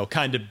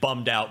 kind of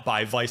bummed out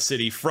by Vice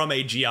City from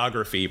a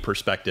geography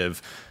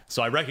perspective.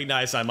 So I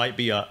recognize I might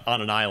be on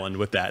an island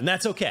with that, and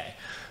that's okay.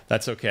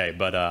 That's okay.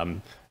 But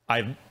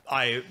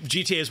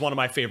GTA is one of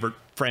my favorite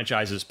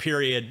franchises,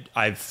 period.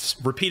 I've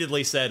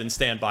repeatedly said and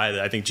stand by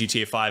that I think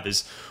GTA 5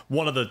 is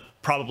one of the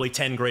probably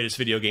 10 greatest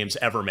video games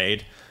ever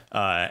made.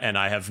 And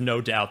I have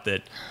no doubt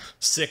that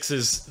 6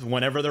 is,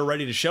 whenever they're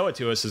ready to show it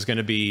to us, is going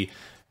to be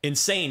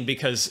insane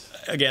because,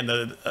 again,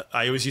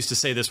 I always used to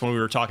say this when we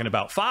were talking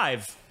about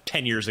 5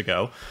 10 years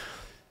ago.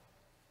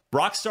 The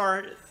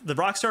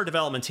Rockstar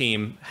development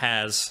team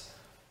has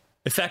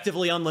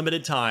effectively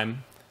unlimited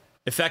time,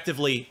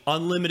 effectively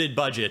unlimited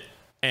budget,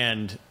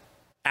 and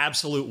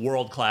absolute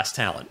world-class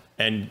talent.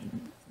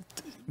 And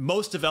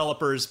most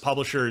developers,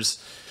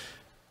 publishers,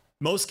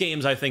 most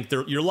games, I think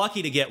you're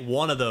lucky to get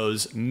one of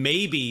those.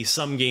 Maybe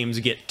some games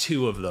get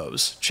 2 of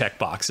those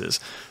checkboxes.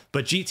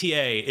 But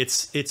GTA,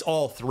 it's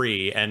all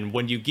 3. And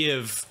when you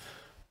give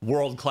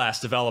world-class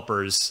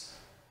developers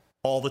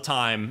all the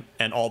time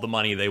and all the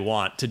money they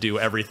want to do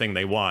everything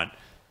they want,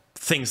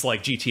 things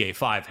like GTA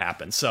 5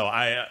 happen. So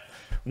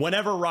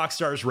whenever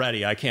Rockstar's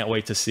ready, I can't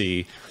wait to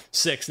see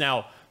 6.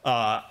 Now,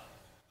 I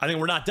think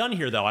we're not done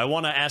here, though. I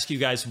want to ask you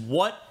guys,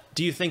 what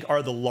do you think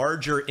are the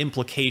larger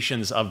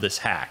implications of this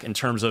hack in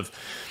terms of,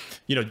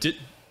 do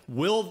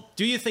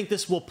you think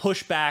this will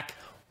push back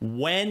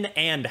when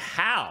and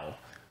how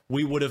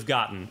we would have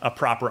gotten a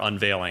proper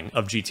unveiling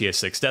of GTA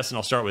 6. Destin,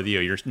 I'll start with you.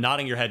 You're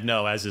nodding your head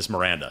no, as is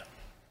Miranda.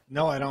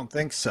 No, I don't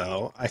think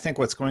so. I think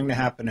what's going to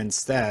happen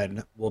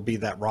instead will be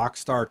that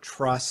Rockstar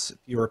trusts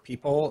fewer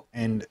people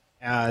and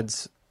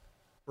adds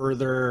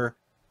further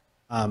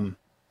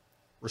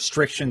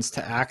restrictions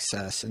to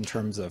access in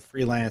terms of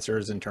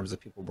freelancers, in terms of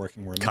people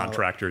working remote.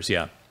 Contractors,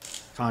 yeah.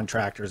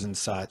 Contractors and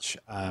such.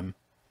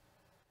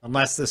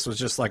 Unless this was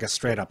just like a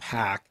straight up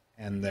hack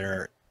and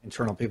their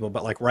internal people.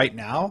 But like right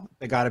now,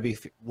 they got to be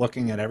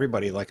looking at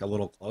everybody like a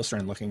little closer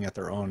and looking at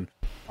their own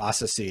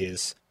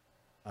processes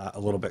a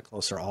little bit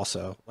closer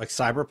also. Like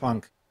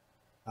Cyberpunk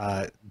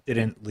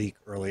didn't leak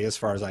early as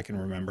far as I can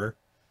remember.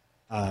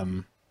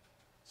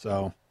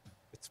 So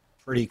it's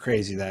pretty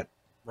crazy that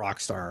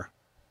Rockstar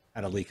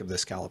had a leak of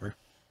this caliber.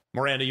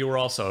 Miranda, you were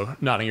also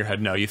nodding your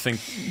head no. You think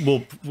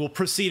we'll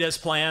proceed as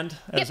planned,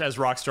 as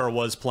Rockstar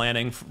was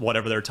planning,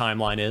 whatever their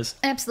timeline is?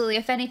 Absolutely.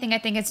 If anything, I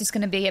think it's just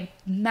going to be a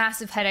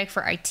massive headache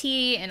for IT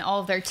and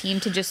all of their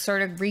team to just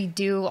sort of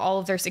redo all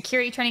of their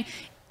security training.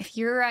 If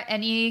you're at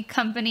any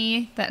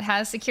company that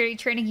has security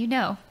training, you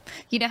know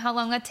how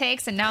long that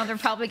takes, and now they're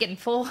probably getting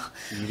full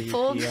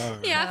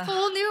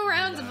new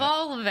rounds of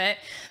all of it.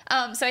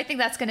 So I think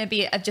that's going to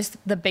be just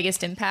the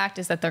biggest impact,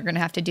 is that they're going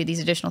to have to do these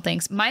additional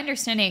things. My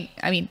understanding,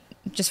 I mean,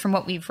 just from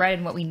what we've read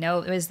and what we know,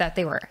 is that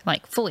they were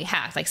like fully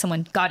hacked, like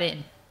someone got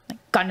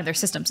into their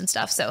systems and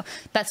stuff. So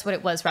that's what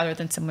it was, rather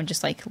than someone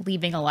just like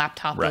leaving a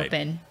laptop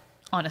open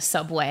on a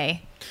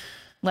subway,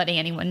 letting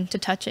anyone to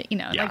touch it,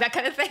 like that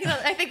kind of thing.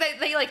 I think that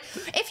they like,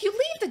 if you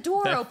leave the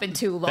door open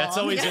too long. That's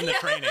always in the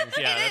training.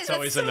 Yeah, that's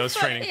always in those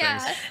training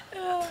things.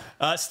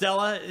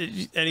 Stella,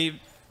 do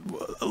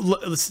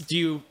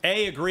you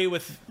A, agree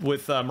with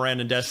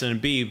Miranda and Destin,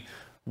 and B,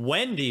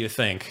 when do you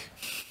think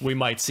we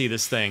might see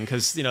this thing?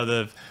 Because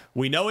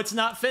we know it's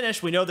not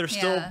finished. We know there's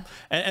still,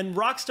 and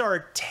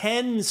Rockstar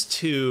tends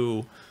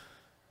to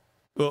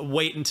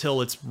wait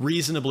until it's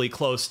reasonably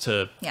close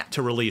to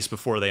release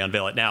before they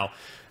unveil it. Now,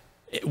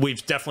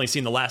 we've definitely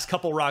seen the last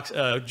couple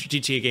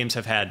GTA games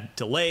have had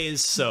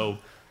delays, so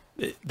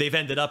they've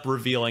ended up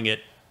revealing it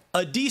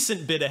a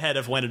decent bit ahead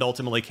of when it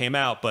ultimately came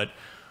out. But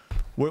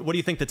what do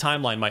you think the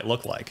timeline might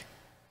look like?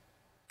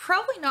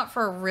 Probably not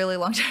for a really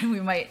long time.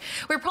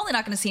 We're probably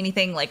not going to see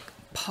anything like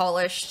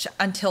polished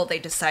until they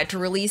decide to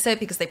release it,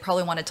 because they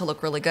probably want it to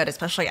look really good,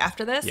 especially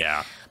after this.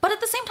 Yeah. But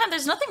at the same time,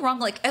 there's nothing wrong.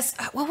 Like,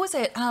 what was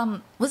it?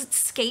 Was it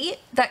Skate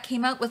that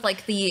came out with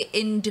like the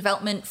in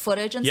development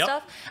footage and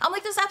stuff? I'm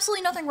like, there's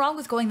absolutely nothing wrong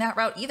with going that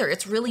route either.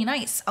 It's really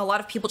nice. A lot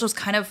of people just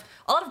a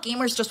lot of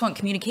gamers just want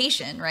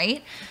communication,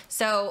 right?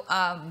 So,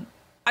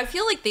 I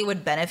feel like they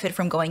would benefit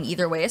from going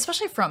either way,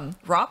 especially from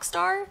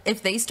Rockstar.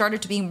 If they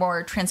started to be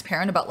more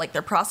transparent about like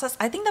their process,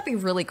 I think that'd be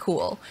really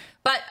cool.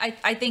 But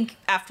I think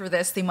after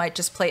this, they might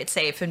just play it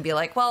safe and be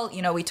like, well,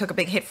 we took a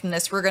big hit from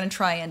this. We're going to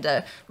try and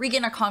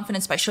regain our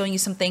confidence by showing you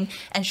something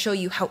and show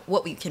you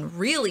what we can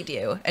really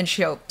do and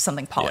show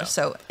something polished.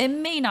 Yeah. So it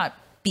may not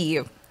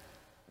be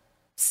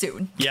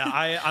soon.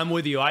 Yeah, I'm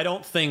with you. I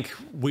don't think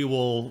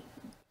we'll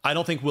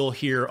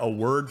hear a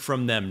word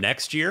from them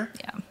next year.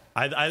 Yeah.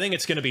 I think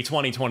it's going to be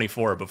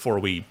 2024 before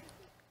we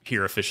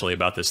hear officially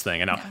about this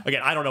thing. And now,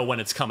 again, I don't know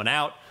when it's coming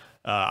out.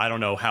 I don't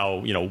know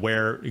how,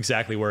 where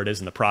it is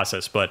in the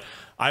process, but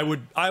I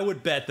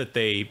would bet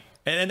that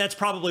and that's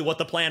probably what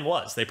the plan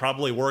was. They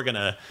probably were going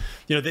to,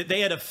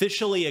 they had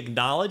officially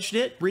acknowledged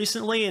it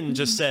recently and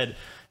just said,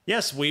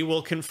 yes, we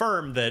will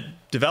confirm that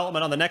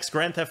development on the next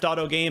Grand Theft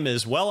Auto game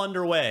is well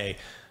underway.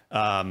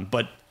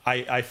 But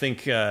I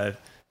think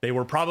they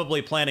were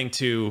probably planning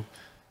to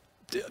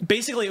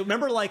basically,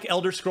 remember like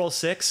Elder Scrolls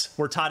 6,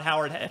 where Todd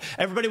Howard,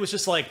 everybody was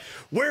just like,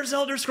 where's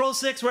Elder Scrolls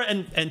 6?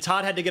 And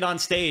Todd had to get on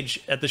stage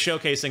at the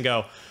showcase and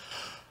go,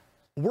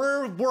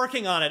 we're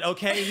working on it,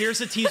 okay? Here's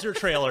a teaser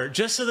trailer,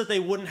 just so that they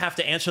wouldn't have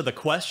to answer the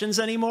questions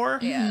anymore.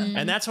 Yeah.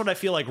 And that's what I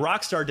feel like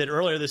Rockstar did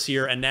earlier this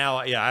year, and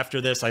now,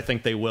 after this, I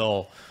think they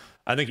will.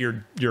 I think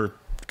you're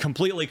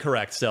completely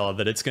correct, Stella,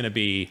 that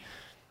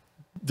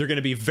they're going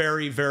to be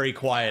very, very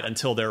quiet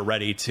until they're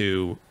ready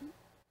to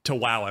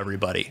wow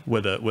everybody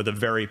with a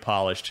very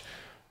polished,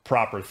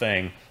 proper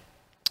thing.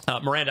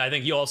 Miranda, I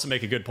think you also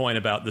make a good point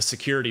about the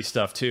security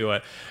stuff too.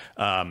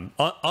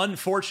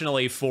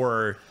 Unfortunately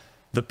for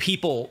the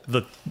people,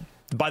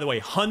 by the way,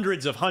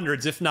 hundreds,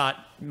 if not,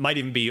 might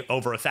even be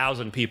over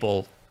 1,000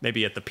 people,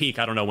 maybe at the peak.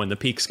 I don't know when the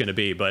peak's going to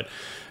be, but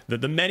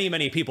the many,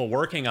 many people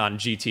working on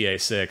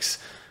GTA 6,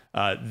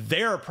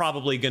 they're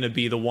probably going to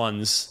be the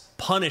ones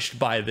punished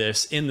by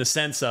this, in the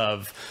sense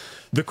of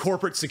the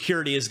corporate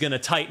security is going to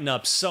tighten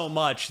up so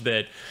much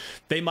that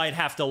they might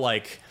have to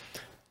like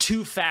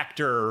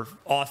two-factor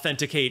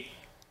authenticate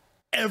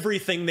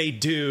everything they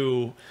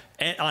do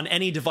on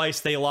any device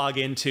they log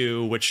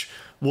into, which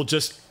will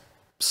just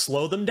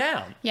slow them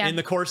down in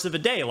the course of a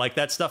day. Like,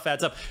 that stuff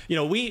adds up.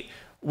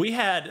 We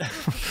had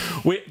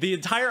the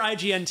entire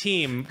IGN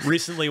team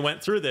recently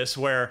went through this,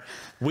 where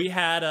we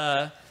had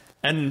a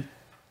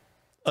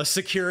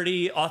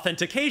security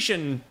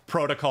authentication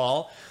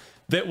protocol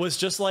that was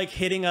just like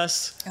hitting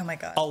us oh my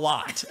God. a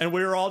lot. And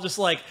we were all just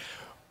like,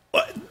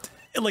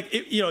 like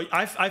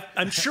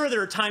I'm sure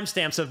there are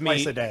timestamps of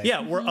me, Twice a day.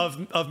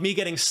 of me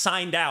getting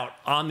signed out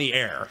on the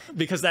air,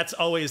 because that's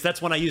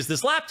when I use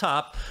this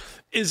laptop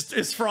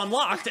is for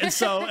Unlocked, and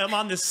so I'm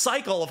on this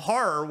cycle of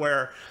horror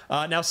where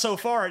now so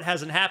far it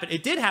hasn't happened.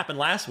 It did happen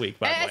last week,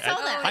 by the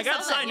way. I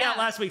got signed out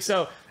last week,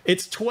 so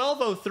it's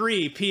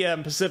 12:03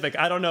 p.m. Pacific.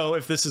 I don't know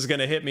if this is going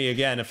to hit me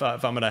again, if I'm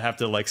going to have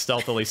to like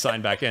stealthily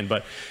sign back in.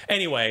 But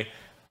anyway,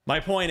 my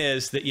point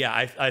is that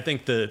I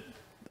think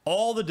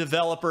all the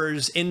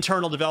developers,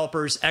 internal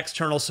developers,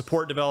 external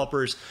support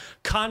developers,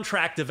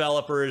 contract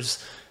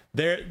developers,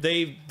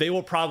 they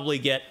will probably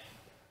get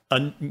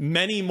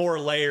many more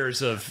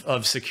layers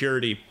of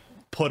security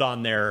put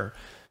on their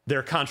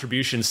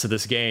contributions to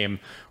this game,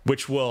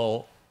 which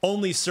will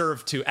only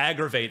serve to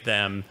aggravate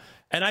them.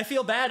 And I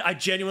feel bad. I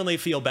genuinely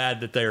feel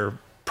bad that they're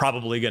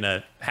probably going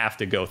to have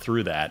to go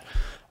through that.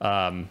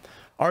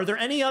 Are there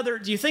any other,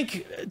 do you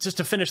think, just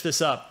to finish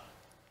this up,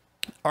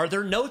 are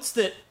there notes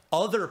that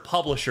other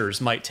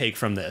publishers might take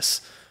from this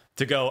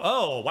to go,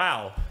 oh,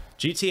 wow,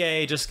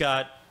 GTA just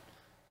got,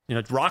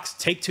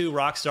 Take-Two,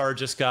 Rockstar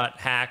just got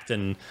hacked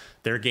and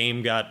their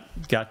game got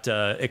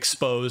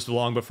exposed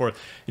long before,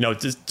 do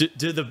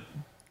the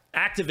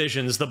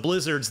Activisions, the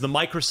Blizzards, the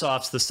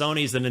Microsofts, the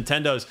Sonys, the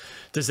Nintendos,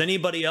 does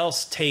anybody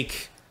else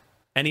take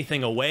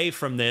anything away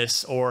from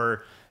this,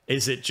 or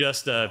is it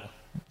just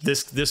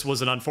this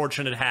was an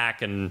unfortunate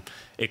hack and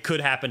it could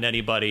happen to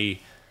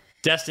anybody?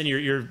 Destin,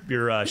 you're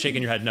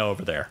shaking your head no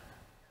over there.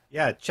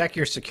 Yeah, check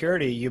your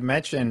security. You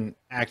mentioned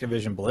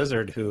Activision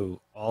Blizzard, who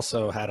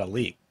also had a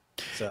leak.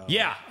 So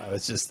yeah, I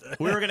was just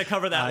we were going to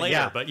cover that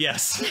later, but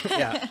yes.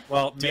 Yeah,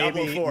 well,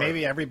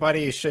 maybe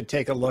everybody should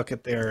take a look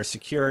at their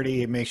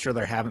security, make sure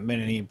there haven't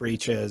been any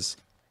breaches.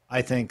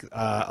 I think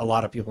a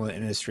lot of people in the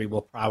industry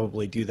will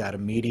probably do that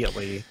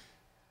immediately,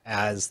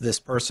 as this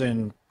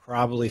person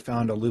probably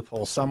found a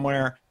loophole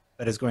somewhere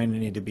that is going to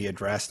need to be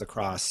addressed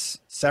across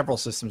several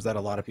systems that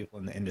a lot of people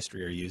in the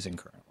industry are using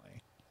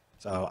currently.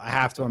 So I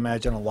have to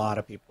imagine a lot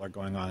of people are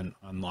going on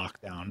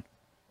lockdown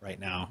right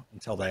now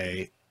until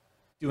they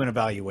do an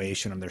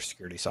evaluation of their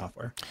security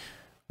software.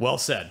 Well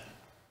said.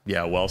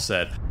 Yeah, well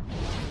said.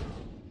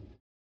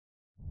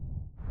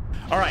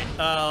 All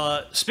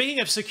right. Speaking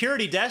of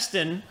security,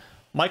 Destin,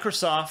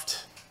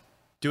 Microsoft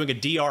doing a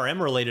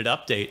DRM-related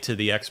update to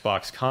the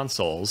Xbox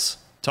consoles.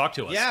 Talk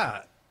to us.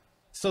 Yeah.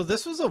 So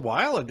this was a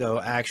while ago,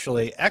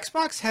 actually.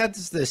 Xbox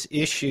has this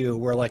issue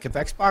where, like, if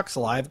Xbox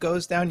Live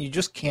goes down, you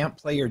just can't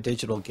play your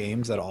digital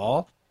games at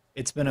all.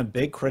 It's been a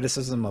big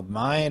criticism of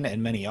mine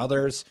and many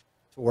others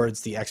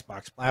towards the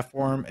Xbox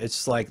platform.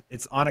 It's like,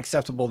 it's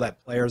unacceptable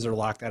that players are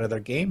locked out of their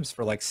games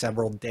for like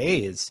several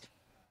days.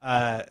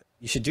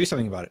 You should do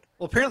something about it.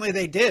 Well, apparently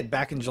they did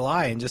back in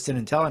July and just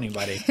didn't tell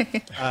anybody.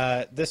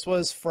 This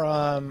was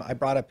from, I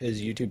brought up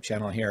his YouTube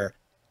channel here,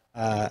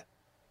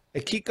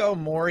 Akiko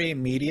Mori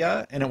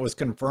Media, and it was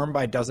confirmed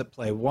by Does It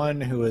Play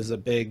One, who is a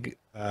big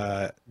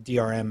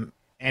anti-DRM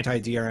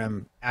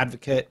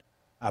advocate.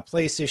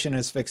 PlayStation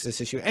has fixed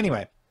this issue.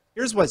 Anyway,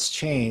 here's what's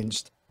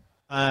changed.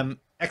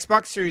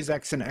 Xbox Series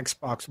X and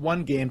Xbox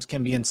One games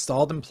can be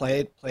installed and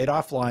played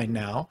offline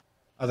now.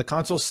 The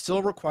console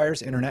still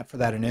requires internet for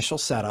that initial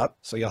setup,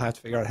 so you'll have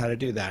to figure out how to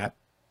do that.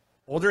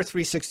 Older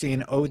 360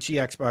 and OG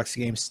Xbox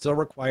games still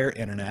require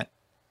internet.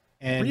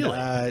 And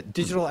really?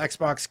 Digital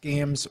Xbox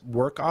games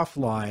work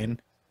offline.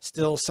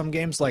 Still, some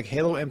games like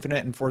Halo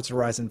Infinite and Forza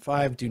Horizon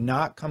 5 do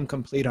not come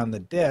complete on the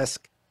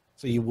disc,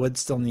 so you would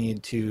still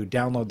need to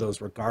download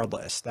those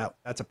regardless.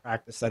 That's a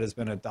practice that has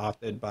been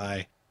adopted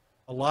by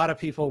a lot of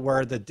people,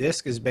 where the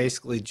disc is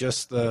basically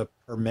just the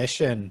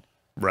permission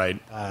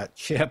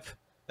chip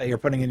that you're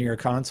putting into your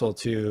console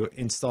to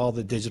install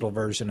the digital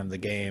version of the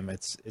game.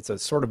 It's a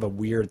sort of a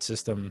weird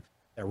system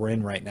that we're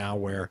in right now,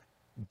 where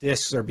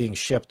discs are being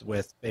shipped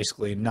with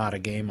basically not a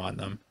game on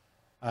them.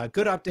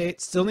 Good update.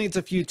 Still needs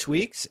a few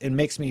tweaks. It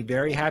makes me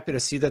very happy to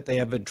see that they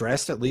have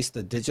addressed at least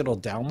the digital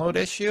download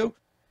issue.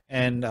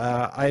 And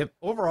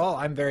overall,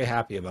 I'm very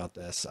happy about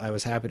this. I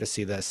was happy to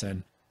see this,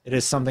 and it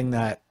is something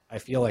that I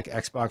feel like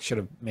Xbox should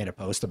have made a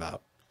post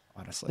about,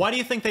 honestly. Why do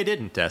you think they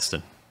didn't,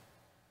 Destin?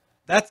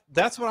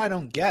 That's what I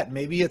don't get.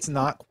 Maybe it's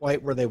not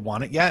quite where they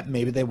want it yet.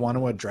 Maybe they want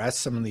to address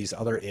some of these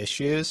other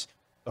issues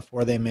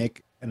before they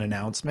make an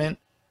announcement.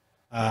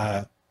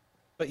 But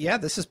yeah,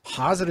 this is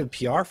positive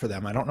PR for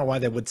them. I don't know why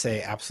they would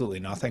say absolutely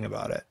nothing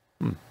about it.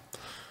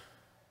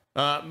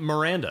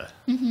 Miranda,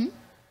 have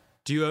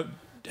you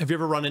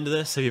ever run into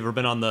this? Have you ever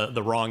been on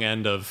the wrong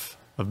end of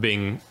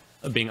being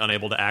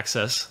unable to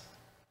access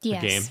the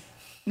game?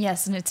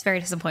 Yes, and it's very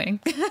disappointing.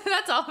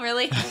 That's all,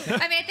 really.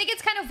 I mean, I think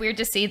it's kind of weird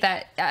to see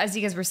that, as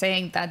you guys were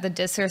saying, that the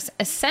discs are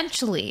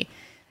essentially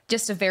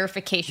just a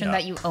verification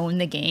that you own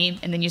the game,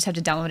 and then you just have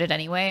to download it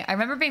anyway. I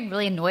remember being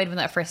really annoyed when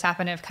that first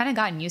happened. I've kind of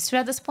gotten used to it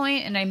at this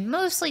point, and I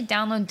mostly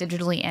download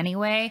digitally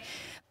anyway.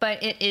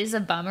 But it is a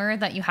bummer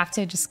that you have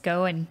to just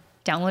go and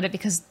download it,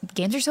 because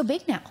games are so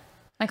big now.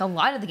 Like, a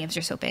lot of the games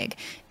are so big.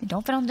 They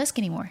don't fit on disc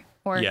anymore,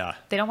 or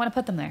they don't want to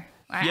put them there.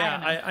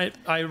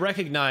 I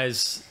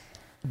recognize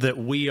that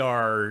we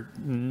are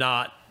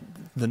not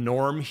the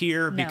norm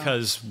here No.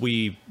 because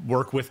we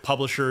work with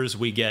publishers.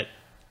 We get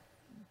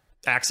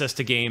access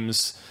to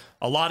games,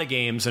 a lot of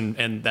games,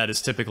 and that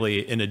is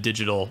typically in a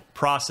digital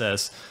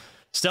process.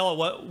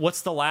 Stella,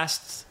 what's the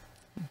last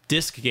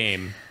disc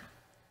game,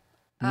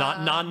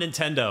 not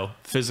non-Nintendo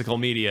physical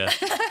media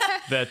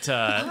that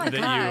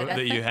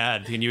you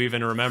had? Can you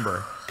even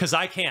remember? Because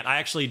I can't. I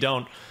actually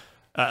don't.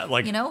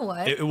 Like, You know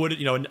what? It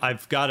would.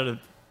 I've got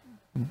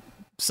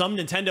some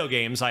Nintendo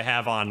games I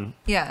have on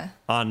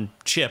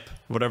chip,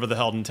 whatever the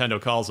hell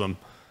Nintendo calls them.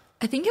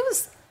 I think it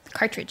was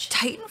Cartridge.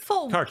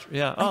 Titanfall.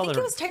 Yeah. I think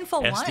it was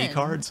Titanfall 1. SD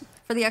cards.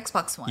 For the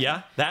Xbox One.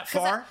 Yeah, that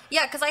far?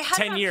 Because I had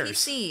 10 it on years.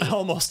 PC.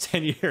 Almost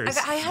 10 years.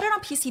 I had it on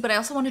PC, but I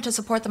also wanted to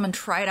support them and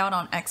try it out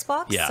on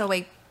Xbox. Yeah. So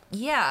I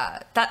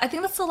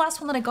think that's the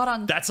last one that I got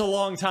on. That's a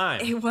long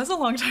time. It was a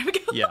long time ago.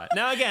 Yeah.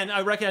 Now again,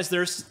 I recognize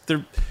there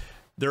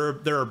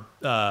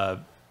are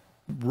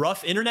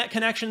rough internet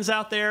connections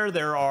out there.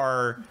 There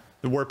are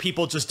where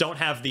people just don't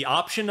have the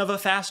option of a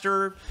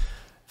faster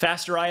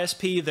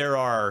ISP. There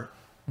are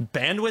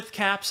bandwidth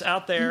caps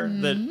out there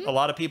that a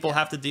lot of people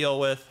have to deal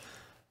with.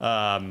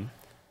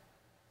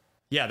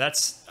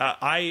 That's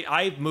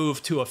I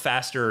moved to a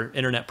faster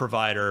internet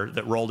provider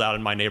that rolled out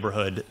in my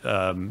neighborhood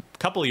a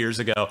couple of years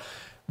ago,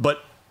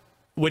 but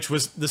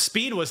the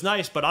speed was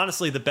nice. But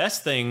honestly, the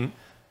best thing,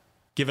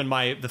 given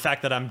the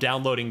fact that I'm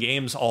downloading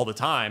games all the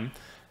time,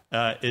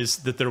 is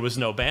that there was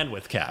no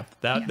bandwidth cap.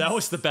 That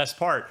was the best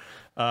part.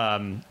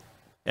 And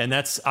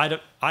that's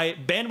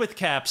bandwidth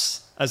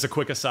caps, as a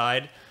quick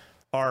aside,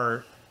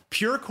 are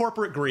pure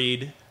corporate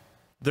greed.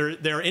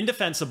 They're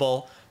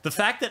indefensible. The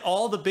fact that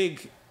all the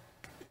big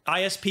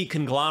ISP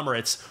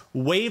conglomerates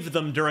waived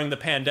them during the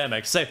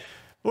pandemic, say,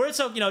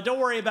 don't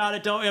worry about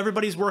it.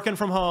 Everybody's working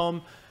from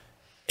home.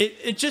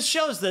 It just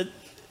shows that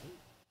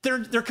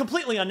they're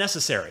completely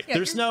unnecessary. Yeah,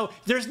 there's no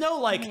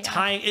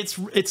tying.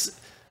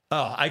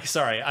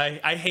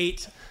 I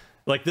hate,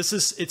 like,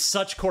 it's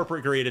such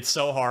corporate greed. It's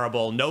so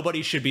horrible.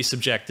 Nobody should be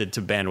subjected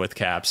to bandwidth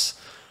caps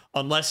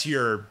unless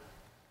you're,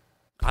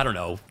 I don't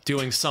know,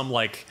 doing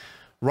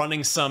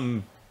running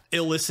some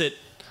illicit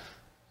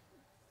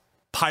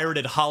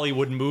pirated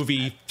Hollywood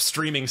movie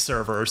streaming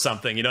server or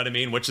something, you know what I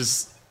mean? Which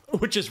is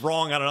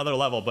wrong on another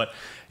level. But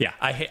yeah,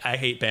 I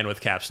hate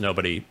bandwidth caps.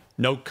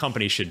 No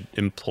company should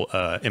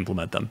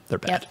implement them. They're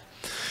bad.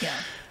 Yep.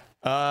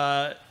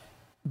 Yeah.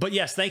 But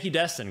yes, thank you,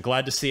 Destin.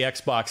 Glad to see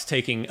Xbox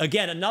taking,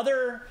 again,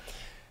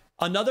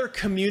 another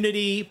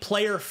community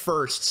player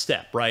first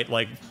step, right?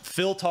 Like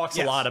Phil talks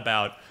a lot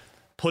about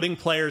putting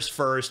players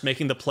first,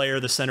 making the player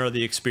the center of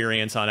the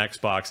experience on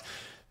Xbox.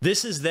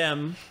 This is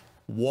them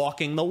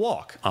walking the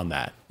walk on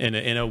that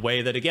in a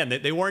way that, again,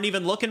 they weren't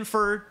even looking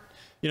for,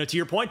 to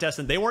your point,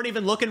 Destin, they weren't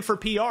even looking for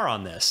PR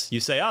on this.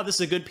 You say, this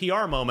is a good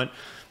PR moment.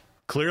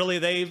 Clearly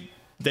they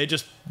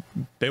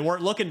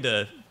weren't looking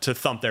to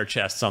thump their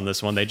chests on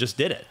this one. They just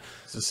did it.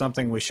 This is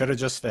something we should have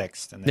just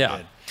fixed, and they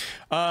did.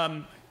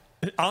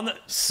 On the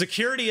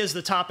security is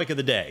the topic of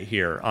the day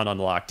here on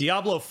Unlocked.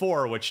 Diablo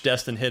 4, which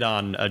Destin hit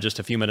on just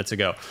a few minutes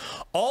ago,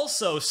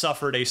 also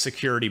suffered a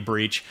security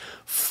breach.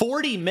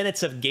 40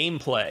 minutes of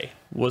gameplay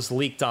was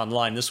leaked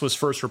online. This was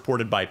first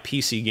reported by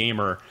PC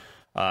Gamer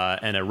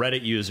and a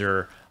Reddit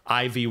user,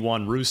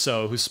 IV1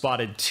 Russo, who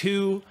spotted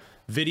 2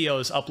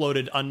 videos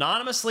uploaded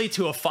anonymously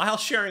to a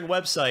file-sharing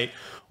website,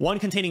 one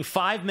containing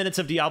 5 minutes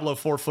of Diablo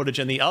 4 footage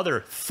and the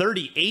other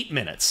 38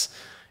 minutes.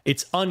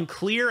 It's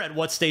unclear at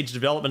what stage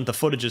development the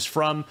footage is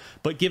from,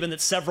 but given that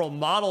several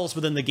models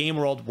within the game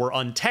world were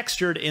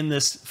untextured in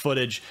this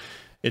footage,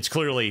 it's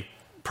clearly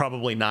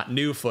probably not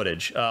new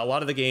footage. A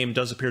lot of the game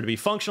does appear to be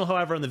functional,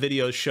 however, and the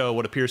videos show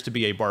what appears to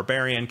be a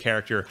barbarian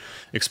character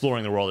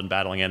exploring the world and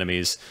battling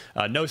enemies.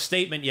 No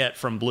statement yet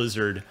from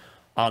Blizzard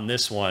on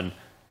this one.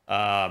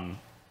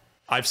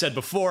 I've said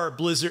before,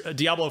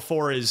 Diablo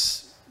 4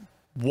 is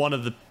one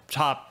of the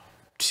top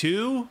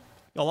 2,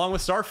 along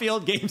with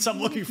Starfield, games I'm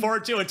looking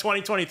forward to in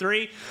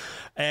 2023.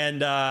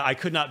 And I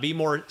could not be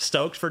more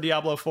stoked for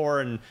Diablo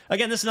 4. And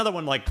again, this is another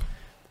one, like,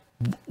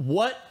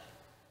 what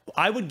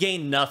I would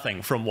gain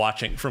nothing from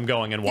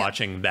going and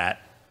watching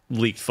that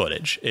leaked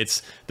footage.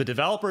 It's the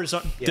developers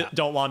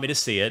don't want me to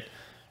see it.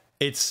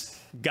 It's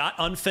got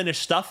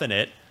unfinished stuff in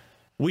it.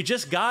 We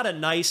just got a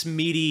nice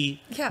meaty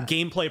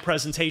gameplay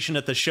presentation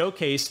at the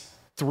showcase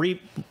 3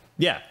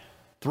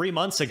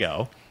 months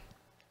ago.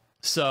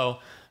 So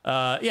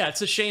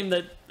it's a shame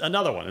that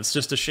it's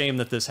just a shame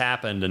that this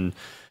happened. And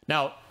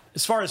now,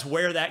 as far as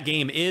where that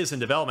game is in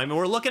development, I mean,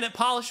 we're looking at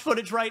polished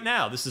footage right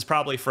now. This is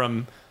probably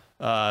from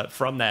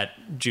that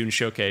June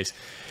showcase.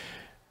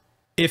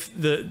 If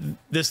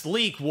this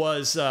leak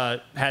was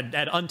had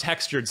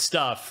untextured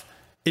stuff,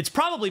 it's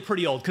probably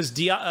pretty old because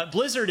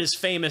Blizzard is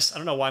famous. I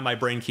don't know why my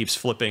brain keeps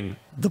flipping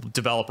the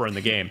developer in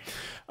the game.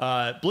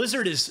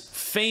 Blizzard is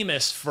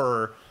famous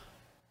for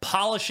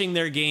polishing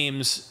their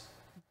games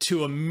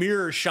to a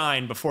mirror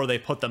shine before they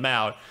put them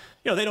out.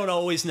 They don't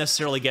always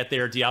necessarily get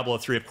there. Diablo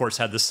 3, of course,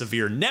 had the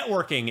severe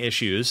networking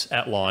issues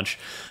at launch.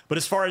 But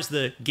as far as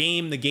the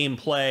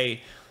gameplay,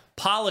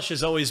 polish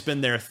has always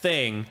been their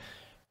thing.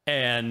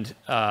 And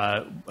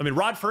I mean,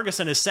 Rod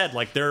Ferguson has said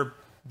like they're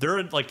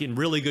like in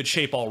really good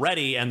shape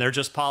already, and they're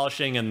just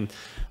polishing. And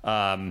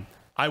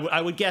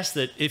I would guess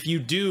that if you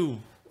do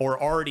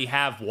or already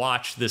have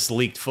watched this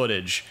leaked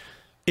footage,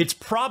 it's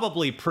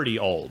probably pretty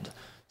old.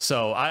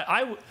 So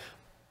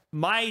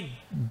my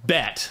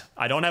bet,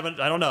 I don't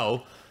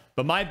know,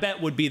 but my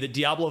bet would be that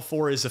Diablo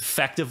 4 is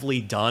effectively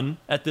done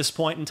at this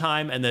point in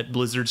time, and that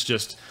Blizzard's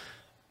just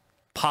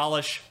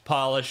polish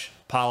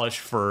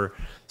for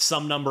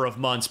some number of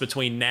months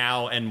between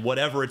now and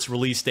whatever its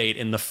release date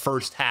in the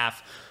first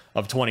half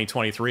of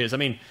 2023 is. I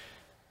mean,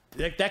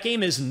 that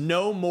game is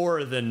no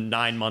more than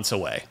 9 months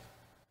away.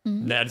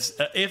 Mm-hmm. That's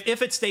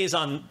if it stays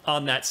on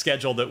that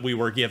schedule that we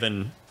were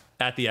given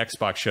at the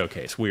Xbox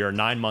showcase. We are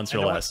 9 months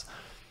or less.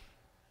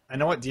 I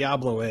know what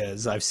Diablo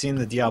is. I've seen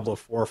the Diablo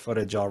 4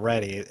 footage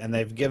already, and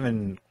they've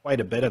given quite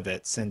a bit of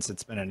it since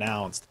it's been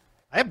announced.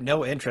 I have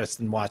no interest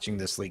in watching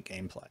this leaked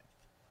gameplay.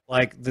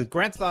 Like, the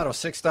Grand Theft Auto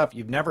 6 stuff,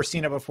 you've never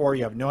seen it before,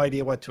 you have no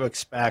idea what to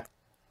expect.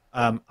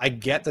 I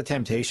get the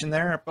temptation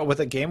there, but with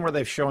a game where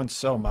they've shown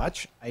so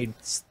much, I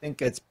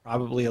think it's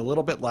probably a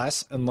little bit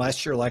less,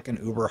 unless you're like an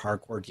uber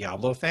hardcore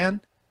Diablo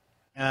fan.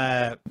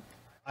 I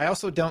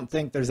also don't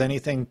think there's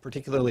anything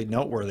particularly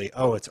noteworthy.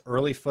 Oh, it's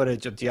early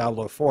footage of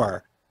Diablo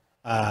 4.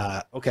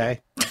 Okay,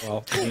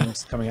 well, the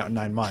game's coming out in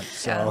 9 months,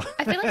 so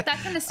I feel like that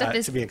kind of stuff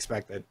is to be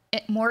expected.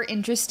 More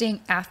interesting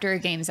after a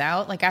game's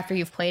out, like after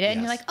you've played it, and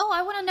you're like, oh,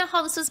 I want to know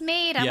how this was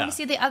made. I want to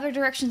see the other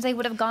directions they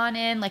would have gone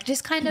in. Like,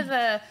 just kind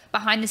of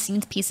behind the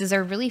scenes pieces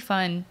are really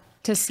fun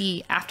to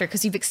see after,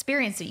 because you've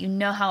experienced it, you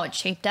know how it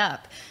shaped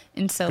up,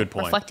 and so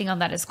reflecting on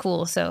that is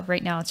cool. So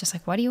right now it's just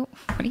like, what are you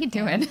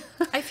doing?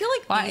 I feel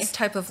like these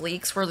type of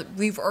leaks where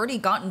we've already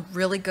gotten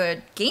really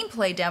good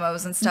gameplay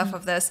demos and stuff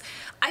of this,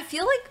 I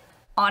feel like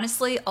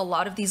honestly, a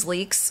lot of these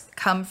leaks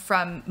come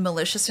from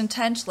malicious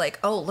intent, like,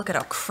 oh, look at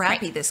how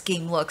crappy this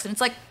game looks. And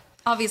it's like,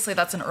 obviously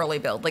that's an early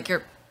build. Like,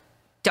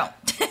 don't.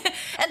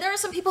 And there are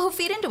some people who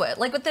feed into it,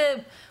 like with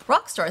the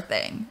Rockstar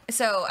thing.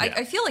 So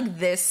I feel like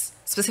this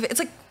specific, it's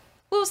like,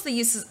 what was the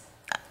use?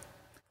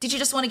 Did you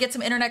just want to get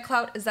some internet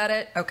clout? Is that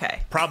it?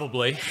 Okay.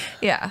 Probably.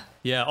 Yeah.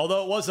 Yeah,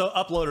 although it was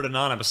uploaded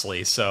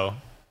anonymously, so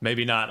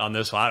maybe not on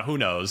this one. Who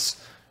knows?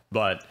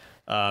 But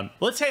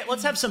let's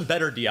have some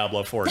better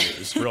Diablo 4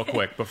 news real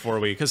quick before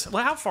we, because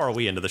how far are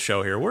we into the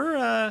show here?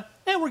 We're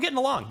getting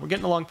along. We're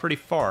getting along pretty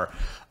far.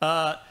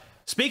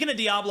 Speaking of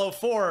Diablo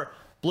 4,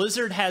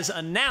 Blizzard has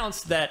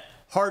announced that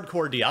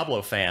hardcore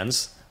Diablo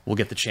fans will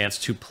get the chance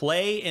to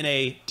play in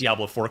a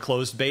Diablo 4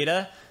 closed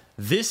beta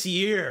this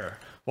year,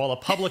 while a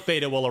public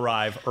beta will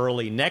arrive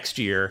early next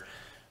year.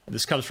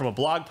 This comes from a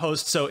blog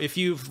post. So if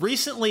you've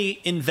recently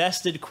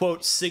invested,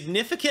 quote,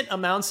 significant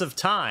amounts of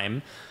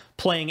time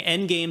playing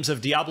endgames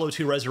of Diablo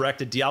 2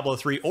 Resurrected, Diablo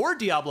 3, or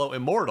Diablo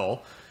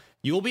Immortal,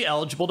 you will be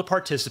eligible to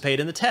participate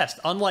in the test.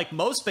 Unlike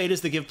most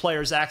betas that give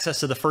players access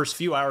to the first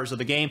few hours of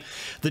the game,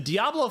 the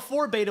Diablo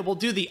 4 beta will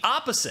do the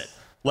opposite,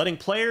 letting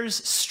players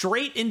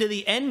straight into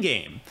the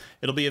endgame.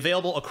 It'll be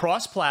available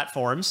across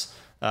platforms,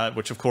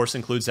 which of course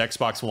includes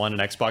Xbox One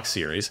and Xbox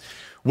Series,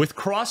 with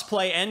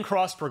cross-play and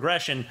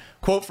cross-progression.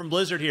 Quote from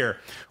Blizzard here,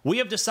 "We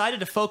have decided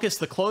to focus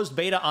the closed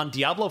beta on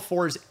Diablo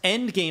 4's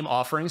endgame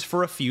offerings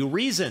for a few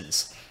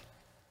reasons.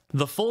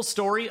 The full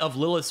story of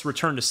Lilith's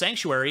return to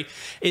Sanctuary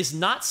is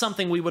not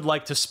something we would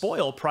like to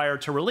spoil prior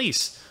to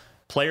release.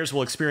 Players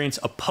will experience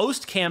a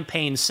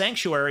post-campaign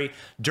Sanctuary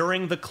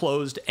during the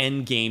closed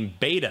endgame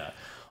beta.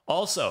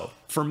 Also,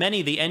 for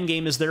many, the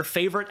endgame is their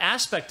favorite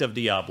aspect of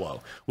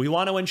Diablo. We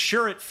want to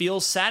ensure it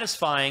feels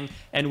satisfying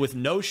and with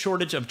no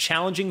shortage of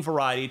challenging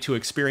variety to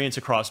experience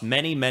across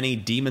many, many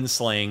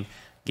demon-slaying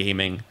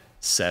gaming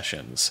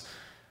sessions."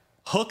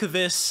 Hook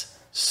this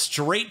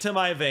straight to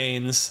my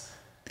veins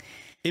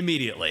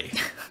immediately.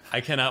 I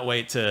cannot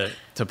wait to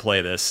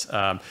play this.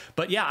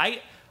 But yeah,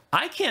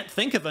 I can't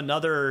think of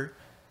another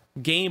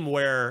game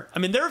where, I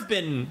mean, there have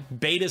been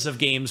betas of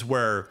games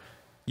where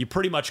you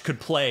pretty much could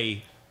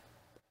play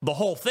the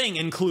whole thing,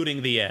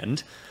 including the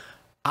end.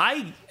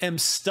 I am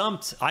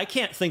stumped. I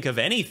can't think of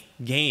any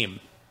game,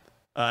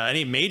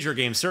 any major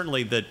game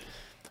certainly, that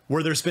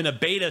where there's been a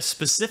beta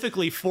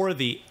specifically for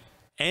the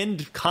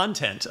end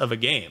content of a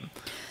game.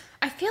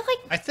 I feel like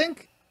I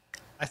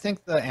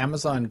think the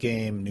Amazon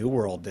game New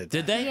World did.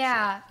 Did they?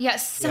 Yeah,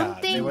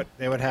 something. Yeah,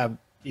 they would have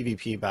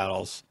PvP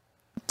battles.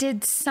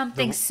 Did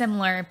something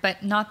similar,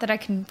 but not that I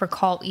can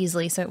recall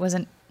easily, so it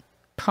wasn't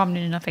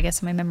prominent enough, I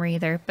guess, in my memory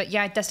either. But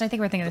yeah, Dustin, I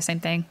think we're thinking the same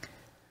thing.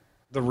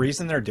 The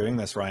reason they're doing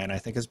this, Ryan, I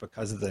think is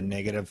because of the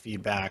negative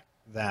feedback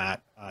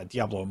that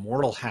Diablo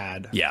Immortal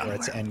had for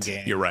its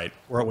endgame. You're right.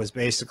 Where it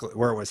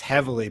was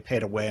heavily pay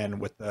to win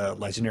with the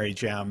legendary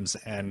gems,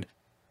 and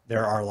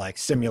there are like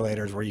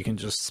simulators where you can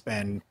just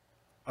spend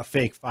a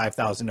fake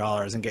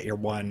 $5,000 and get your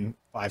one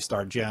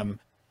 5-star gem,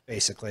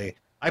 basically.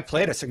 I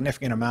played a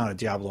significant amount of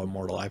Diablo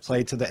Immortal. I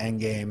played to the end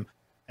game,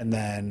 and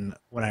then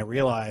when I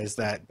realized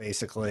that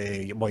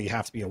basically, well, you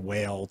have to be a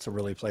whale to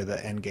really play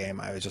the end game,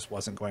 I just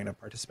wasn't going to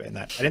participate in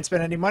that. I didn't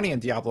spend any money in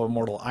Diablo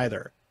Immortal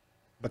either,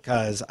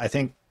 because I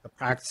think the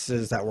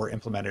practices that were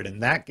implemented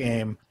in that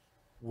game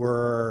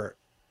were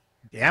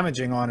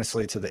damaging,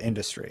 honestly, to the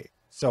industry.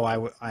 So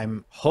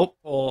I'm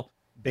hopeful,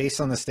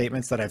 based on the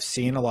statements that I've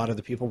seen a lot of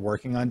the people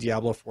working on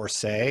Diablo 4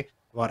 say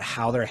about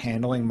how they're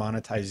handling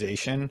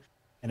monetization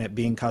and it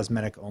being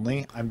cosmetic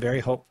only. I'm very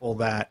hopeful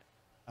that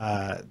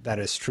that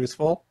is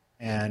truthful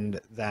and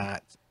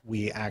that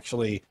we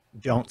actually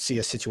don't see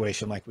a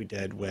situation like we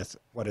did with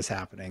what is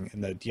happening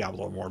in the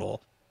Diablo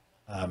Immortal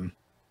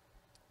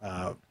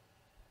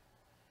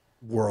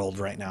world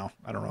right now.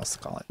 I don't know what else to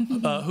call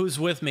it. Who's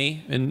with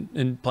me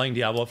in playing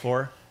Diablo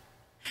 4?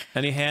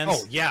 Any hands?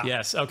 Oh, yeah.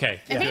 Yes. Okay.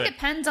 I think Good. it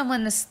depends on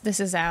when this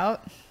is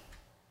out.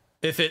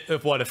 If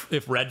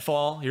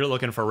Redfall, you're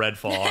looking for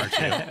Redfall, aren't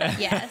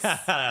you? Yes.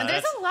 And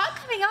there's a lot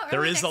coming out.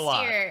 There early is a next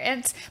lot. Year.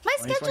 And my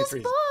schedule's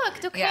 2023 's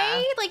booked. Okay,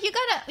 Yeah. like you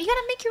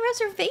gotta make your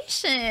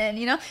reservation.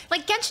 You know,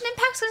 like Genshin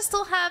Impact's gonna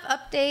still have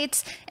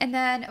updates, and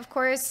then of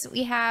course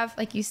we have,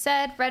 like you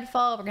said,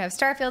 Redfall. We're gonna have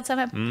Starfield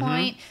some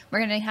point. We're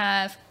gonna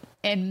have.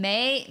 In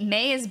May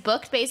is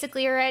booked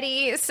basically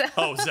already. So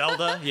Oh,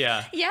 Zelda?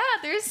 Yeah. yeah,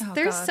 there's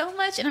God. so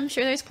much, and I'm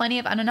sure there's plenty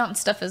of unannounced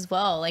stuff as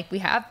well. Like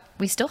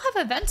we still have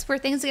events where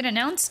things get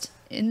announced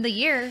in the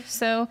year,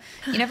 so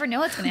you never know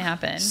what's going to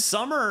happen.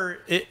 Summer,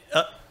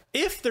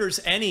 if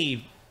there's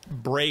any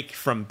break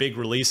from big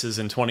releases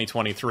in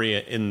 2023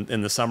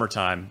 in the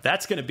summertime,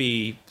 that's going to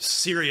be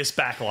serious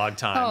backlog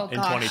time in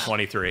gosh.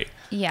 2023.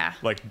 Yeah,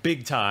 Like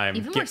big time.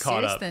 even more Get caught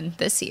serious up. than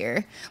this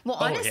year. Well,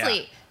 Oh, honestly,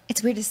 yeah.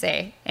 it's weird to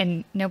say,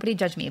 and nobody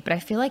judge me, but I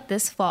feel like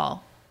this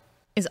fall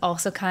is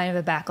also kind of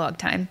a backlog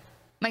time.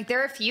 Like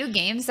there are a few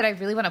games that I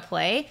really want to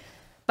play,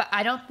 but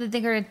I don't think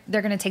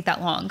they're going to take that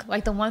long.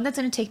 Like the one that's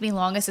going to take me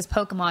longest is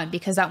Pokemon,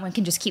 because that one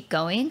can just keep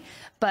going.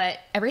 But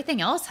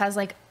everything else has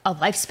like a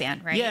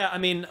lifespan, right? Yeah, I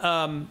mean,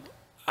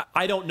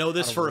 I don't know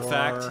this for a War.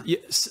 fact,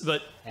 yes,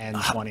 but 10,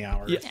 20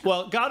 hours. yeah,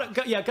 well, God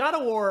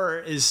of War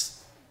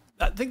is,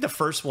 I think the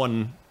first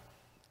one,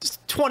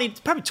 20,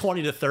 probably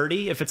 20 to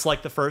 30 if it's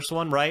like the first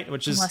one, right?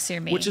 Which is Unless you're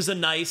me. which is a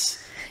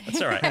nice.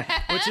 That's all right.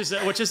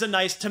 which is a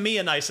nice, to me,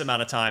 a nice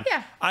amount of time.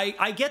 Yeah.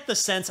 I get the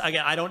sense.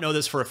 I don't know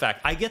this for a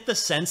fact. I get the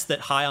sense that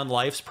High on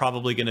Life's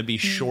probably going to be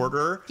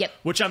shorter. Yep.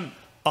 Which I'm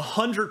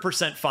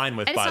 100% fine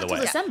with. And it's By not the till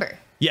way. December.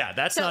 Yeah,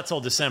 that's not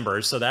till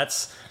December. So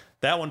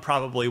that one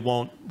probably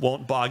won't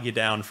bog you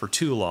down for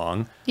too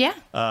long. Yeah.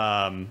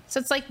 So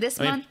it's like this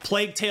I mean, month.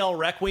 Plague Tale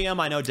Requiem.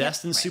 I know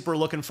Destin's super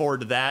looking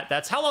forward to that.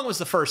 That's how long was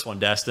the first one,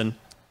 Destin?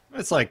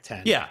 It's like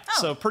 10. Yeah,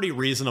 so pretty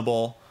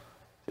reasonable.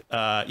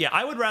 Yeah,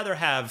 I would rather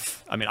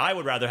have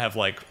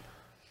like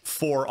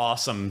 4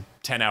 awesome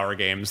 10-hour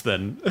games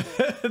than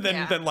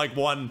than like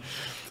one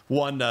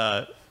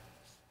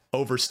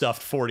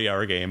overstuffed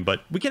 40-hour game.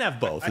 But we can have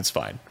both. It's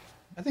fine.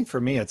 I think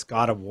for me, it's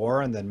God of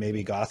War and then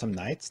maybe Gotham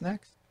Knights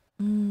next.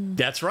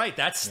 That's right.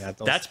 That's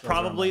those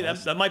probably are on my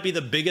list. that might be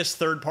the biggest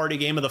third-party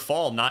game of the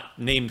fall, not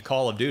named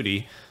Call of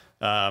Duty.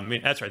 I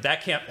mean, that's right.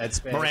 That camp, Dead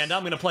Space. Miranda.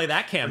 I'm going to play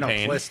that No,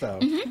 campaign. Callisto.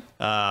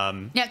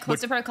 Yeah,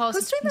 Callisto Protocol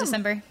is in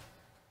December.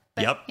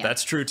 Yep, yeah.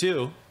 that's true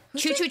too.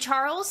 Choo Choo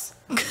Charles,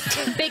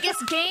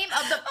 biggest game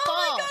of the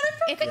fall.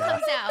 If it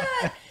comes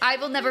out, I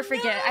will never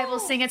forget. I will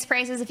sing its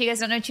praises. If you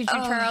guys don't know Choo Choo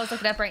Charles, look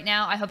it up right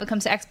now. I hope it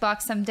comes to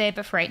Xbox someday,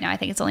 but for right now, I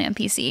think it's only on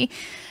PC.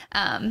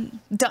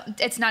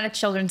 It's not a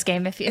children's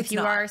game. If you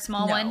not. are a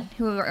small No. one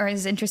who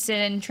is interested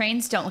in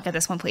trains, don't look at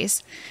this one,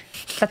 please.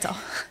 That's all.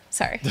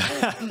 Sorry.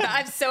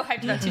 I'm so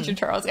hyped about Choo Choo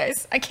Charles,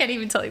 guys. I can't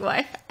even tell you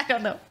why. I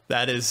don't know.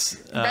 That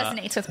is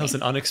Resonates with that was me.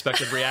 an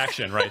unexpected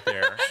reaction right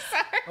there.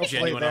 Hopefully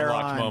Genuine they're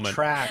unlocked on moment.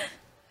 track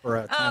for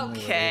a timely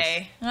release.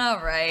 Okay. All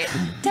right.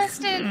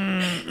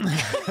 Destin.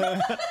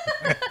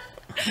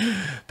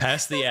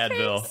 Pass the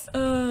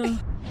Advil.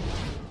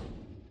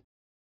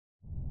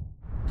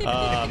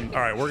 All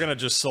right, we're gonna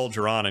just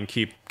soldier on and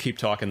keep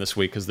talking this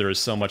week because there is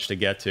so much to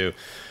get to.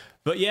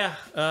 But yeah,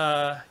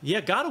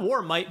 God of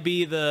War might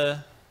be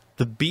the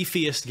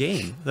beefiest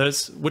game.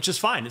 Which is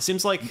fine. It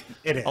seems like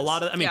It is. a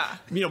lot of. I mean,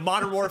 Yeah.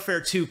 Modern Warfare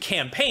 2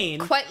 campaign.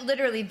 Quite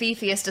literally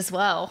beefiest as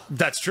well.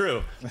 That's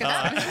true. Kratos.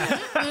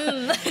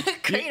 Yeah,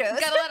 so you got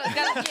a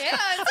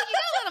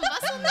lot of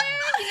muscle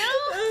there,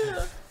 you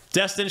know?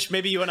 Destin,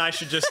 maybe you and I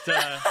should just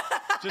Guys,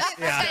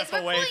 step we're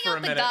away pulling for out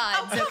a the minute.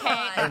 gods,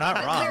 okay? They're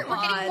not wrong.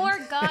 We're getting more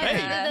gods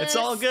Hey, into it's this.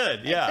 all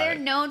good. Yeah. They're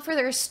known for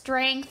their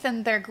strength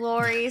and their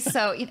glory.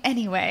 So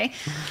anyway,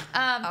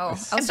 I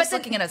was But just the-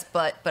 looking at his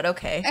butt, but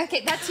okay.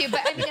 okay, that too.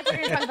 But I mean, if we're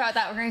going to talk about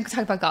that, we're going to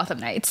talk about Gotham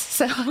Knights.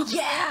 So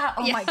Yeah.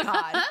 Oh my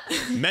god.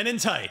 Men in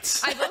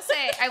tights.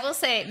 I will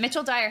say,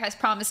 Mitchell Dyer has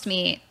promised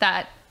me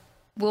that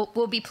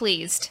we'll be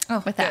pleased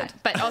with that. good.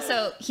 But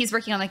also, he's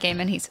working on that game,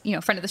 and he's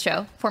friend of the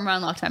show, former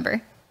Unlocked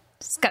member.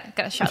 Just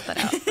gotta shout that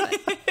out.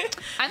 But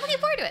I'm looking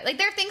forward to it. Like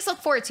there are things to look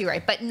forward to,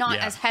 right? But not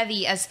Yeah. as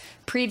heavy as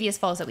previous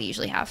falls that we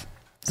usually have.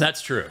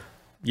 That's true.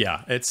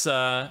 Yeah, it's.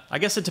 I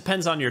guess it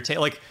depends on your taste.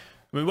 Like,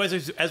 I mean,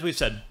 as we've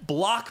said,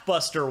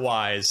 blockbuster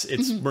wise,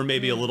 we're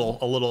maybe a little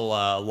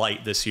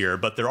light this year,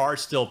 but there are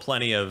still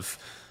plenty of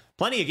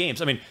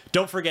games. I mean,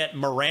 don't forget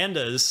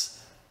Miranda's.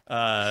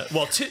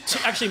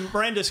 Actually,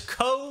 Miranda's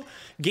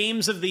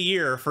games of the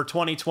year for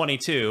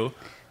 2022.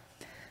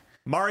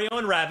 Mario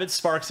and Rabbids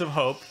Sparks of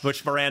Hope,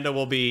 which Miranda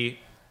will be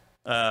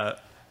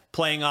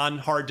playing on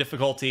hard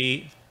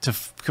difficulty to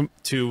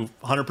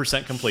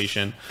 100%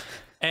 completion.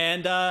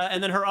 And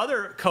then her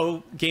other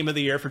co-game of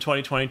the year for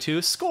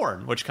 2022,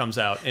 Scorn, which comes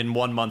out in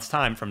 1 month's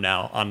time from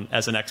now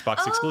as an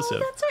Xbox exclusive.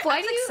 That's right. Why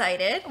I'm do you-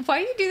 excited. Why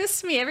do you do this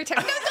to me every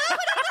time?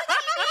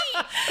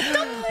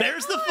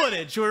 There's the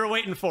footage. We were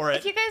waiting for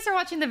If it. you guys are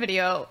watching the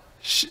video,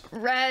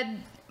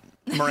 Red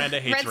Miranda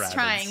hates Red's rabbits.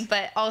 trying,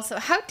 but also,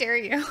 how dare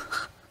you?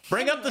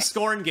 Bring up the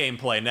Scorn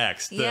gameplay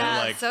next. The, Yeah,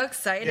 like, so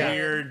excited.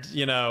 weird,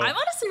 I'm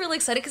honestly really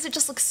excited because it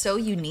just looks so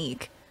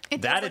unique.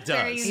 That look it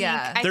very does. unique.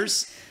 Yeah.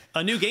 There's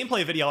a new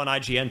gameplay video on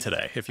IGN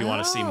today if you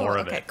want to see more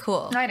of Okay, it.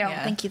 cool. I don't.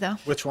 Yeah. Thank you, though.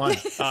 Which one?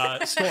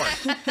 Scorn.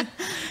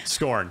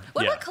 Scorn.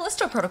 What yeah. about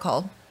Callisto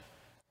Protocol?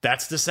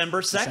 That's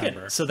December 2nd.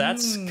 December. So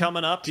that's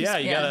coming up. Yeah,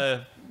 you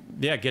yeah.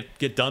 gotta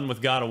get done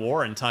with God of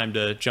War in time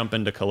to jump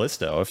into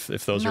Callisto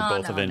if those are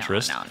both of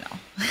interest.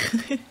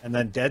 No. And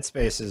then Dead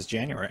Space is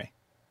January.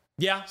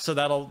 Yeah, so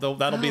that'll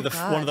be the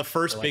God. one of the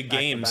first Like big back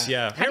to games. back.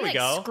 Yeah, How here do we you,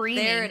 go. like,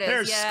 screaming? There it is.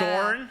 There's yeah.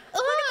 Scorn.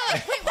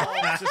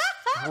 Oh, Just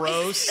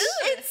gross.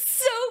 It's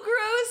so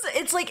gross.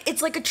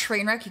 It's like a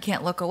train wreck you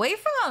can't look away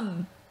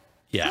from.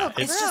 Yeah,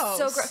 It's just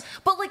so gross.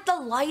 But like the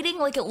lighting,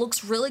 like it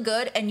looks really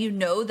good, and you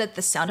know that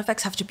the sound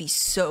effects have to be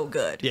so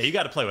good. yeah. You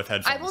got to play with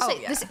headphones. I will say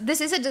yeah.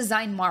 this is a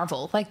design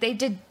marvel. Like they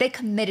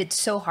committed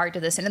so hard to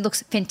this, and it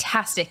looks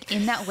fantastic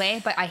in that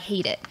way. But I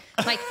hate it.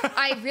 Like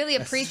I really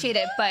appreciate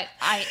it, but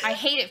I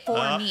hate it for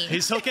me.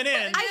 He's hooking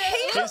in. I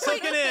hate He's it,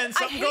 like, hooking in. I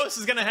Something hate- gross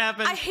is gonna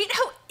happen. I hate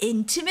how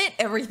intimate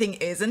everything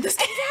is in this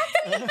game.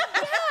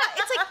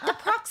 It's like the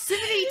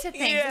proximity to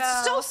things.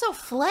 Yeah. It's so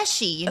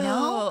fleshy, you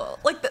know. Oh,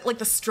 like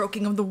the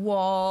stroking of the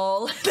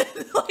wall,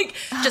 like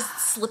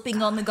just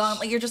slipping on the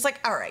gauntlet. You're just like,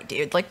 all right,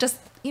 dude. Like, just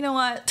you know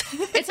what?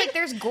 It's like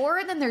there's gore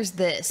and then there's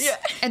this. Yeah.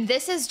 And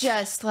this is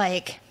just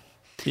like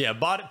Yeah,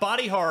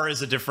 body horror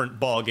is a different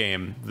ball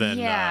game than.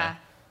 yeah.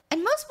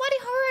 And most body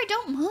horror I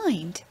don't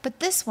mind, but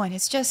this one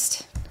is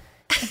just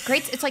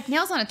great. It's like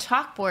nails on a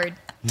chalkboard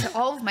to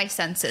all of my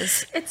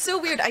senses. It's so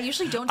weird. I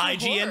usually don't do horror.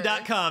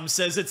 IGN.com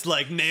says it's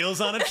like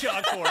nails on a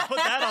chalkboard. Put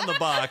that on the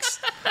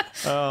box.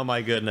 Oh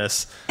my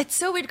goodness. It's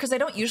so weird because I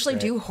don't usually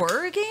do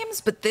horror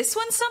games, but this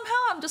one somehow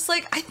I'm just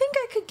like, I think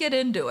I could get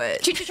into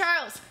it. Choo Choo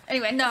Charles.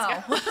 Anyway,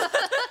 No. let's go.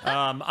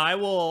 I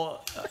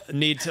will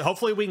need to.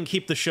 Hopefully, we can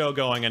keep the show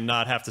going and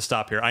not have to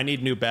stop here. I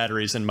need new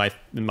batteries in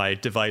my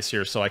device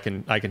here so I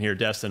can hear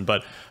Destin.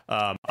 But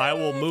I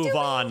will move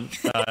on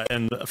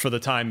for the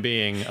time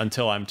being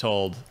until I'm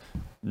told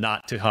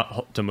not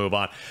to move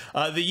on.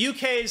 The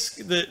UK's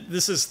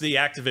this is the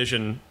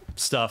Activision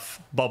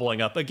stuff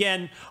bubbling up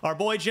again. Our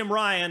boy Jim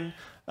Ryan.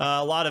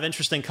 A lot of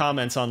interesting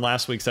comments on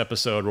last week's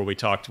episode where we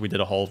did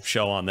a whole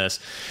show on this.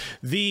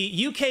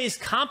 The UK's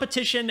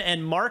Competition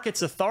and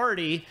Markets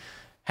Authority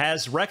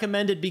has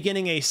recommended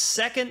beginning a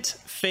second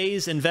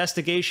phase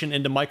investigation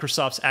into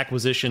Microsoft's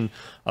acquisition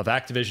of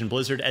Activision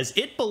Blizzard, as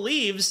it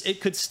believes it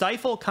could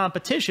stifle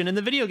competition in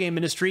the video game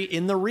industry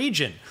in the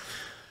region.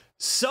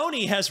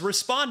 Sony has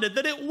responded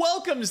that it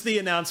welcomes the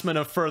announcement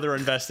of further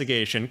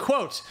investigation.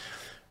 Quote,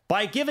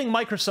 by giving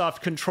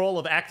Microsoft control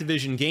of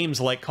Activision games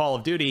like Call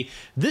of Duty,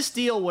 this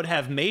deal would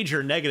have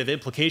major negative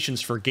implications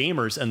for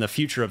gamers and the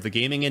future of the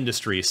gaming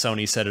industry,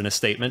 Sony said in a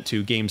statement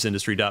to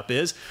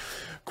GamesIndustry.biz.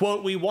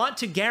 Quote, we want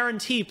to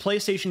guarantee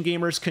PlayStation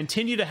gamers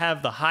continue to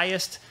have the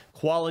highest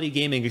quality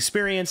gaming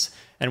experience,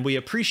 and we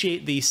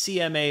appreciate the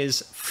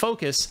CMA's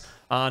focus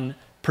on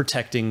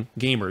protecting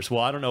gamers.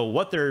 Well, I don't know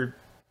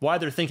why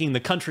they're thinking the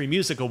Country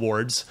Music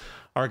Awards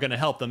are going to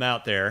help them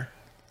out there.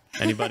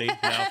 Anybody?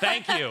 No.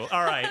 Thank you.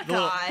 All right.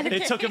 God.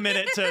 It took a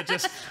minute to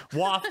just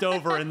waft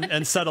over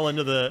and settle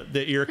into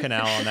the ear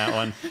canal on that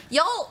one.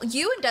 Y'all,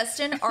 you and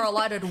Destin are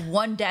allotted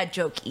one dad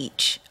joke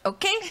each.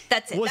 Okay?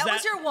 That's it. That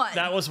was your one.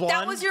 That was one?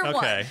 That was your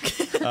Okay.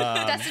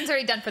 Destin's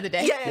already done for the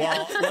day.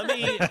 Well,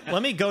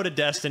 let me go to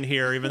Destin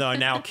here, even though I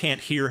now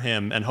can't hear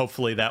him, and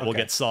hopefully that will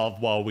get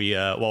solved while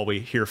we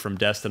hear from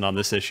Destin on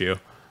this issue.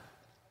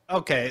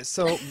 Okay,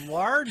 so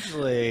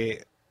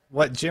largely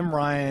what Jim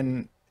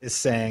Ryan is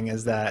saying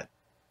is that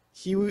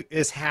he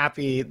is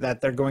happy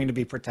that they're going to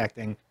be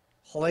protecting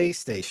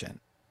PlayStation.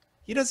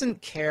 He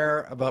doesn't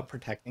care about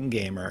protecting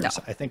gamers. No.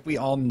 I think we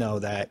all know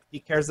that. He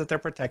cares that they're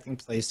protecting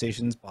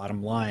PlayStation's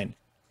bottom line.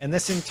 And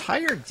this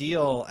entire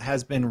deal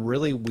has been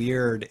really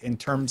weird in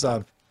terms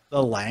of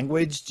the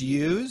language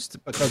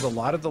used, because a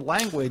lot of the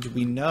language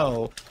we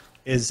know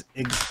is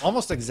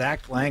almost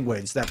exact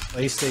language that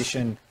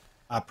PlayStation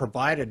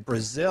provided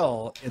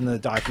Brazil in the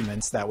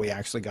documents that we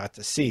actually got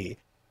to see.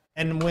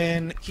 And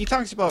when he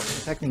talks about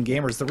protecting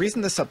gamers, the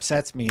reason this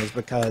upsets me is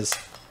because,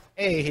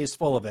 A, he's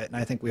full of it, and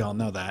I think we all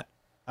know that.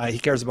 He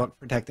cares about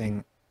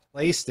protecting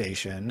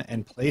PlayStation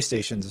and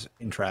PlayStation's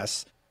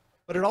interests,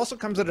 but it also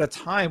comes at a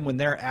time when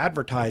they're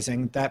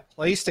advertising that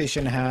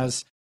PlayStation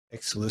has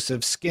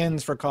exclusive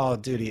skins for Call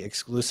of Duty,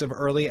 exclusive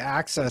early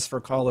access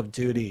for Call of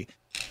Duty,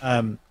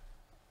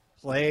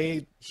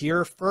 play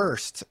here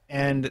first,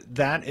 and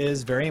that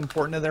is very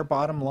important to their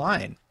bottom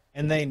line.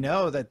 And they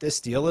know that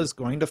this deal is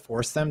going to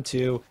force them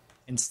to,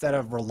 instead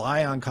of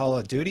rely on Call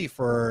of Duty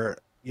for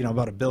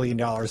about $1 billion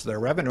of their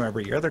revenue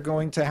every year, they're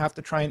going to have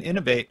to try and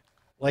innovate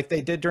like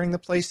they did during the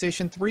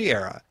PlayStation 3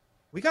 era.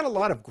 We got a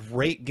lot of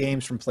great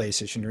games from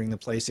PlayStation during the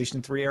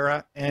PlayStation 3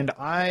 era, and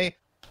I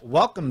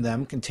welcome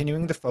them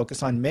continuing to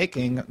focus on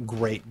making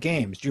great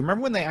games. Do you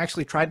remember when they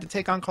actually tried to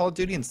take on Call of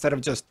Duty instead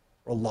of just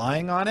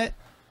relying on it?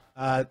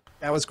 That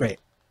was great.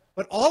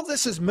 But all of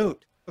this is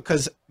moot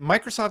because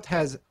Microsoft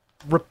has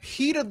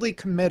repeatedly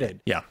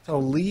committed to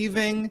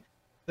leaving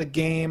the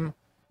game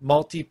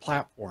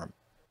multi-platform.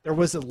 There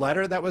was a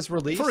letter that was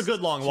released for a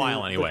good long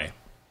while anyway.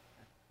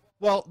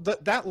 Well,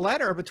 that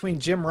letter between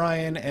Jim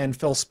Ryan and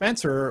Phil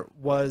Spencer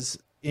was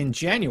in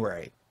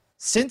January.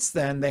 Since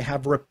then, they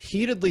have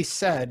repeatedly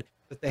said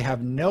that they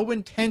have no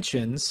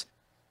intentions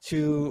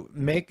to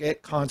make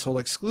it console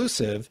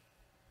exclusive,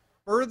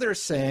 further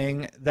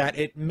saying that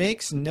it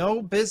makes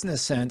no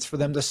business sense for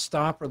them to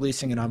stop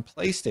releasing it on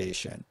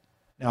PlayStation.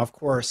 Now, of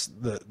course,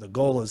 the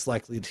goal is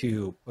likely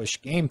to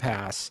push Game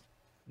Pass,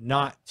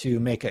 not to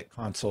make it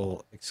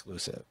console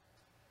exclusive.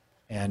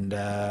 And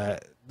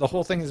the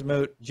whole thing is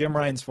moot. Jim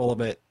Ryan's full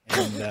of it.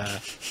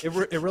 And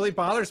it really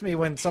bothers me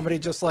when somebody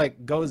just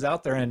like goes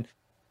out there and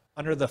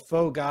under the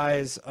faux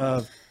guise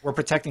of we're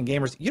protecting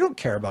gamers. You don't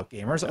care about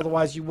gamers.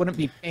 Otherwise, you wouldn't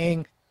be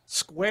paying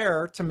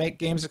Square to make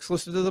games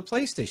exclusive to the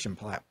PlayStation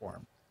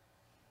platform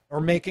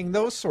or making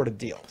those sort of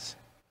deals.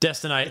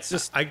 Destin, I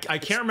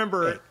can't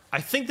remember.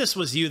 I think this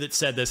was you that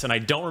said this, and I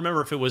don't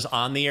remember if it was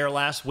on the air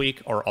last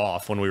week or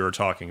off when we were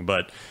talking,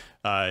 but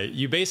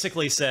you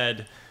basically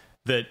said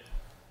that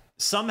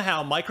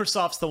somehow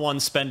Microsoft's the one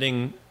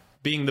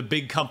being the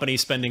big company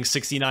spending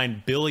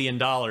 $69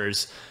 billion,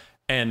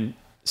 and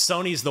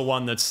Sony's the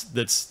one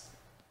that's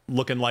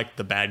looking like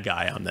the bad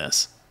guy on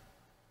this.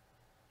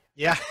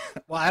 Yeah,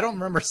 well, I don't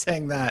remember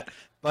saying that,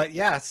 but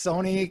yeah,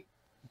 Sony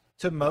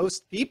to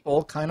most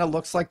people kind of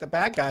looks like the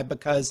bad guy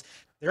because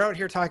they're out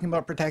here talking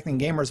about protecting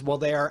gamers while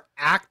they are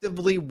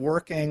actively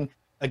working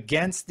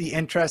against the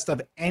interest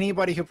of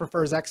anybody who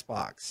prefers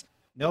Xbox.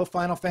 No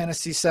Final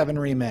Fantasy VII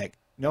Remake,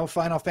 no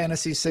Final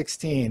Fantasy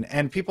 16,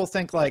 and people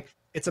think like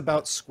it's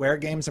about Square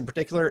games in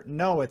particular.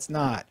 No, it's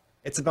not.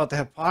 It's about the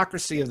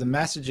hypocrisy of the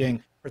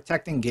messaging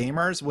protecting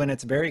gamers when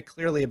it's very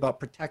clearly about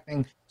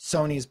protecting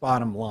Sony's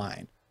bottom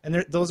line. And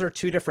those are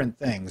two different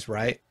things,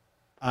 right?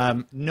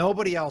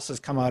 Nobody else has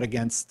come out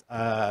against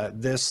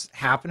this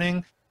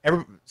happening.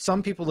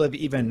 Some people have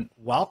even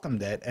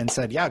welcomed it and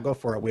said, yeah, go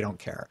for it. We don't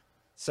care.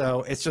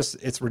 So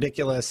it's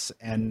ridiculous.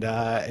 And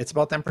it's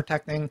about them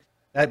protecting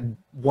that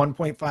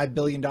 $1.5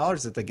 billion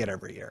that they get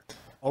every year.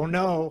 Oh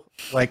no,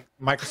 like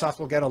Microsoft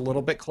will get a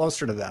little bit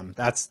closer to them.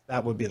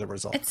 That would be the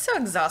result. It's so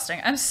exhausting.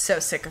 I'm so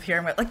sick of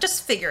hearing it. Like,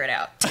 just figure it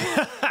out.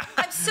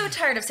 I'm so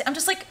tired of saying, I'm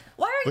just like,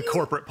 why are you... The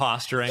corporate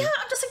posturing. Yeah,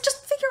 I'm just like,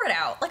 just figure it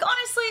out. Like,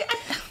 honestly,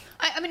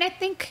 I mean, I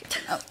think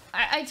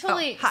I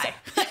totally. Hi.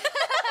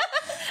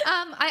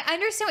 I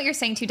understand what you're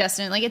saying too,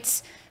 Dustin. Like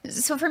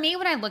so for me,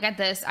 when I look at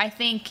this, I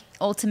think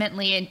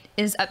ultimately it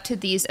is up to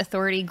these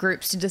authority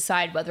groups to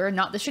decide whether or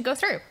not this should go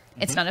through.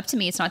 Mm-hmm. It's not up to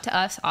me. It's not to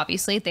us.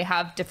 Obviously, they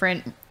have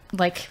different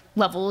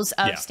levels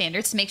of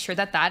standards to make sure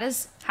that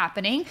is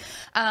happening.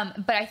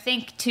 But I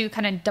think to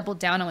kind of double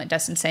down on what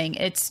Dustin's saying,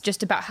 it's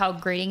just about how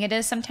grating it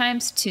is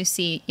sometimes to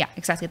see,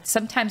 exactly.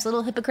 Sometimes a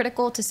little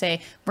hypocritical to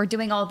say we're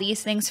doing all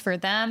these things for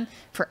them,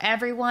 for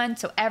everyone,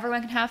 so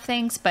everyone can have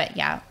things. But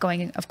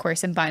going, of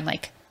course, and buying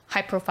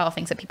high profile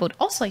things that people would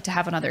also like to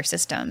have on other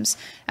systems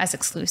as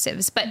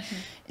exclusives. But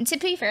and to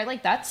be fair,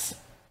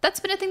 that's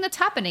been a thing that's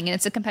happening, and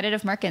it's a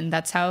competitive market, and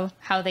that's how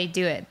they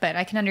do it. But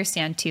I can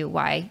understand too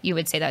why you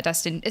would say that,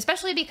 Dustin,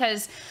 especially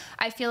because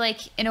I feel like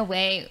in a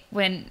way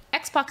when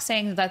Xbox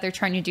saying that they're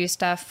trying to do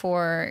stuff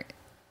for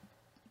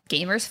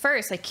gamers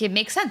first, it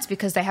makes sense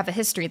because they have a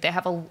history. They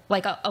have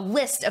a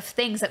list of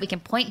things that we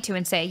can point to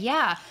and say,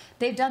 yeah,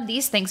 they've done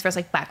these things for us,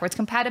 like backwards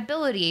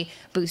compatibility,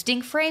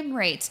 boosting frame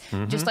rates,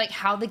 just like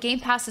how the Game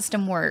Pass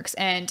system works,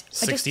 and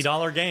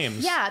 $60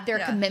 games. Yeah, their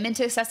commitment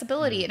to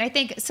accessibility. And I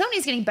think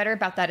Sony's getting better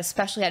about that,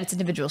 especially at its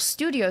individual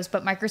studios,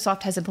 but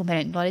Microsoft has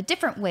implemented in a lot of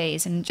different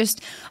ways and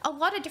just a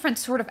lot of different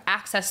sort of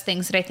access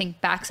things that I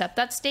think backs up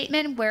that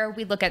statement, where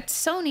we look at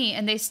Sony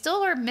and they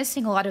still are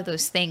missing a lot of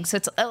those things. So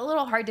it's a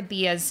little hard to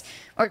be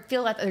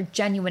feel that they're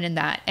genuine in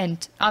that.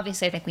 And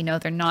obviously I think we know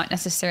they're not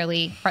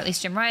necessarily, or at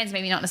least Jim Ryan's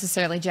maybe not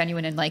necessarily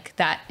genuine in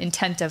that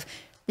intent of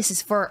this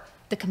is for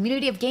the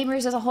community of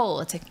gamers as a whole.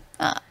 It's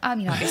I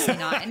mean, obviously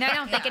not. And I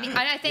don't think and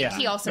I think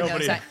he also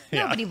knows that.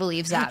 Nobody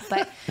believes that.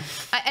 But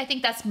I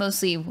think that's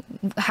mostly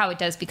how it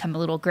does become a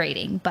little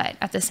grating. But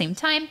at the same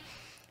time,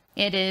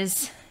 it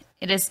is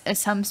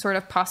some sort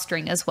of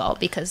posturing as well,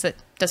 because it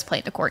does play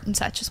into court and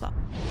such as well.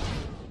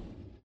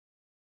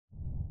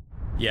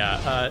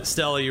 Yeah,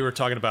 Stella, you were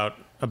talking about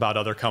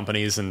other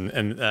companies,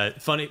 and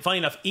funny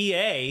enough,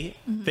 EA,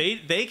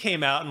 they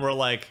came out and were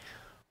like,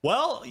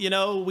 well,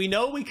 we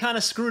know we kind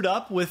of screwed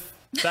up with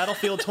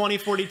Battlefield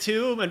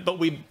 2042, but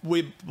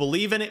we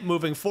believe in it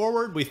moving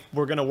forward.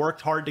 We're going to work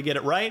hard to get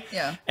it right.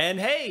 Yeah. And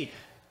hey,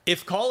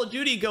 if Call of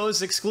Duty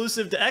goes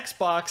exclusive to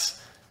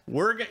Xbox,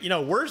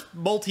 we're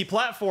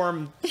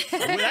multi-platform.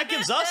 That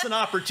gives us an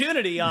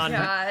opportunity on,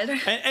 God.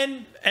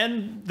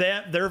 and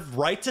they're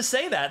right to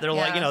say that. They're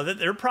like, Yeah.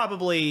 they're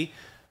probably,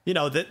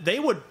 that they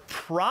would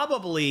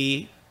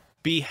probably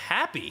be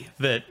happy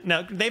that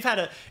now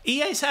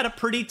EA's had a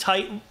pretty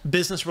tight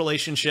business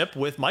relationship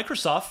with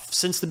Microsoft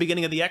since the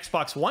beginning of the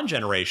Xbox One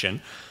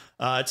generation.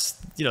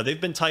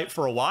 They've been tight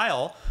for a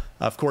while.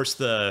 Of course,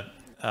 the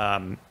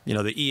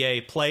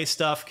EA Play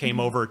stuff came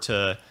over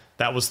to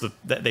that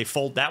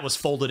was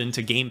folded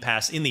into Game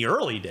Pass in the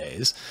early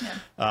days.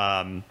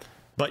 Yeah.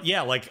 But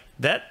yeah, like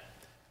that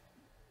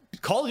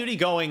Call of Duty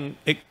going,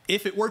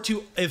 if it were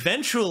to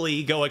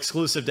eventually go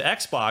exclusive to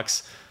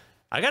Xbox,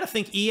 I got to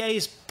think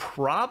EA's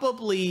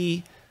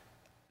probably,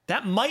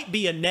 that might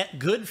be a net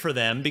good for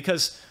them,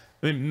 because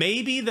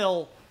maybe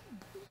they'll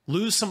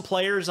lose some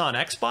players on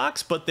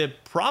Xbox, but they'll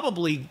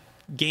probably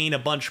gain a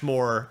bunch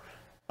more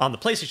on the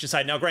PlayStation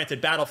side. Now,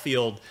 granted,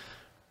 Battlefield,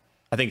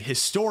 I think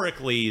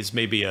historically is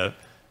maybe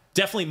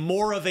definitely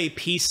more of a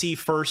PC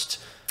first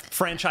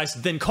franchise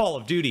than Call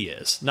of Duty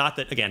is. Not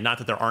that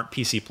there aren't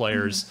PC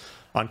players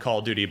on Call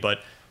of Duty,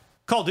 but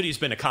Call of Duty's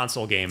been a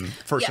console game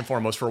first and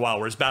foremost for a while,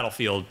 whereas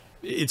Battlefield,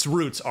 its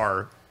roots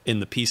are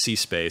in the PC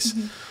space.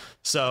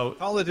 So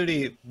Call of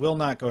Duty will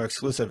not go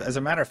exclusive. As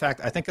a matter of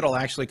fact, I think it'll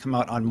actually come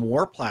out on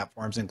more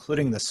platforms,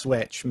 including the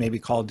Switch. Maybe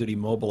Call of Duty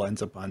Mobile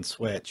ends up on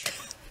Switch.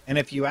 And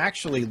if you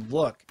actually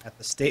look at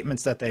the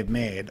statements that they've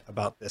made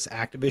about this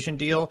Activision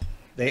deal,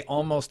 they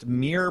almost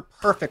mirror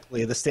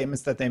perfectly the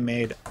statements that they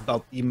made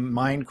about the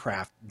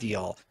Minecraft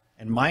deal.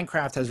 And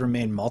Minecraft has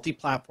remained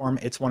multi-platform.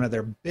 It's one of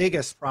their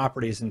biggest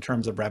properties in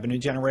terms of revenue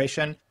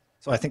generation.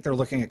 So I think they're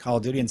looking at Call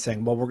of Duty and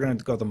saying, well, we're going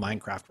to go the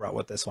Minecraft route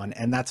with this one.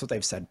 And that's what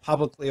they've said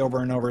publicly over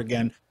and over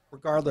again,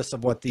 regardless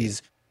of what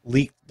these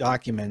leaked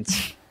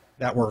documents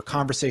that were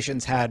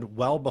conversations had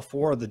well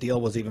before the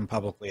deal was even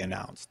publicly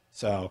announced.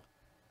 So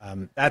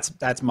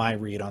that's my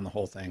read on the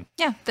whole thing.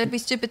 Yeah, they'd be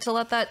stupid to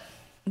let that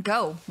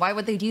go. Why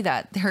would they do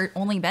that? They're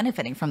only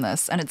benefiting from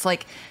this. And it's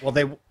like... Well,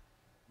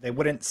 they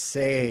wouldn't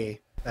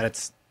say that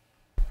it's,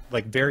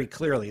 like, very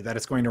clearly that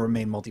it's going to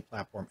remain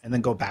multi-platform and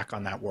then go back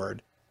on that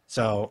word.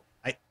 So...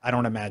 I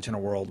don't imagine a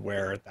world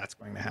where that's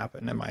going to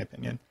happen, in my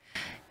opinion.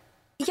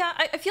 Yeah,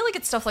 I feel like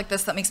it's stuff like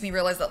this that makes me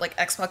realize that, like,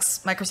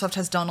 Microsoft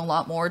has done a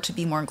lot more to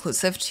be more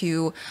inclusive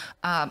to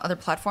other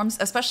platforms,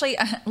 especially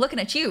looking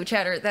at you,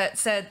 Chatter, that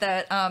said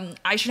that I'm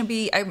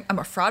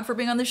a fraud for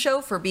being on the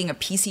show, for being a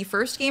PC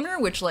first gamer,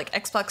 which, like,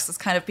 Xbox has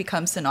kind of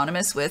become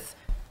synonymous with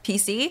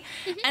PC.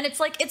 And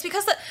it's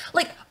because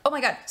oh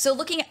my God. So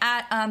looking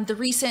at the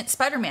recent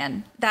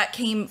Spider-Man that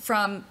came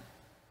from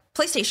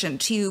PlayStation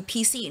to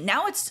PC.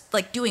 Now it's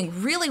like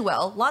doing really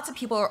well. Lots of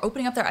people are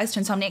opening up their eyes to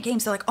Insomniac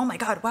Games. They're like, oh my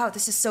God, wow,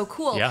 this is so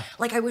cool. Yeah.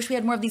 Like, I wish we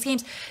had more of these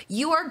games.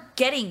 You are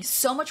getting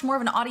so much more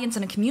of an audience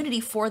and a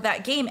community for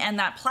that game and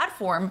that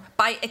platform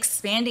by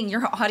expanding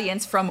your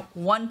audience from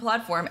one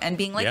platform and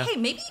being like, hey,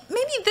 maybe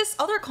this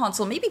other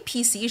console, maybe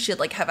PC should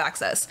like have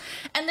access.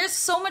 And there's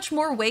so much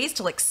more ways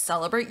to like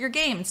celebrate your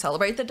game and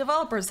celebrate the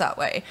developers that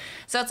way.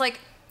 So it's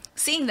like,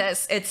 seeing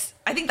this,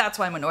 I think that's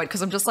why I'm annoyed,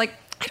 because I'm just like,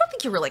 I don't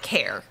think you really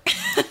care.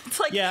 It's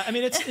like, yeah, I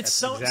mean, it's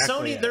exactly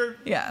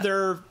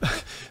Sony.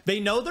 They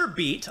know they're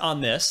beat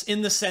on this,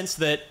 in the sense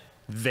that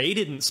they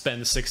didn't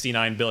spend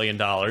 $69 billion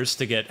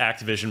to get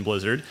Activision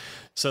Blizzard.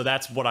 So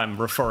that's what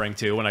I'm referring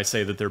to when I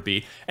say that they're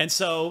beat. And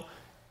so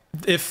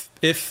if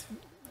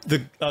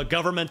the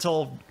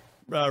governmental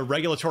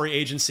regulatory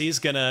agency is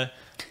gonna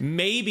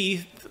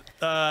maybe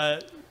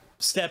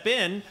step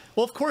in,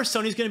 well, of course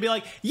Sony's going to be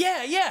like,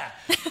 yeah,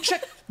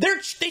 check, they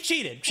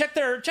cheated. Check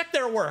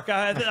their work.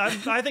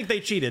 I think they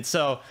cheated.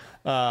 So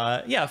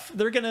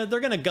they're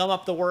gonna gum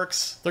up the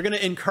works. They're gonna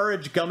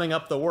encourage gumming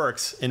up the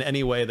works in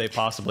any way they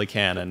possibly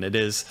can, and it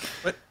is.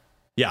 But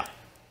yeah,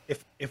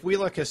 if we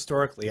look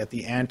historically at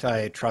the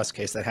antitrust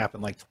case that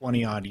happened like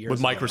 20 odd years with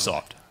ago,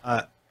 Microsoft.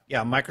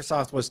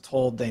 Microsoft was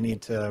told they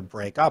need to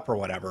break up or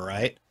whatever,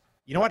 right?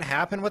 You know what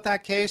happened with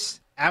that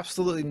case?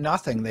 Absolutely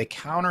nothing. They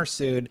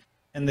countersued,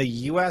 and the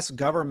U.S.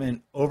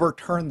 government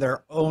overturned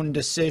their own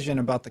decision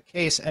about the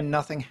case, and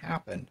nothing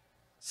happened.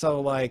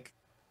 So, like,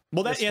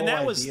 well,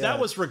 that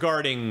was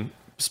regarding,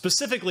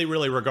 specifically,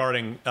 really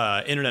regarding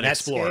Internet Netscape,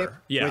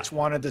 Explorer, which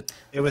wanted to.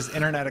 It was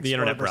Internet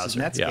Explorer Internet versus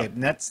browser,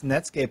 Netscape.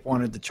 Netscape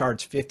wanted to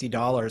charge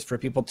 $50 for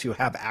people to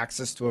have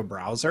access to a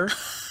browser,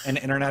 and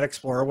Internet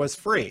Explorer was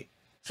free.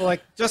 So,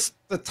 like, just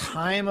the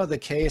time of the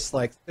case,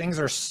 like, things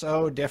are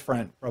so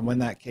different from when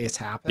that case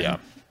happened. Yeah.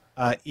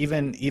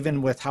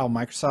 Even with how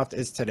Microsoft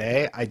is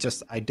today, I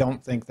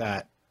don't think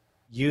that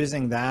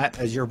using that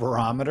as your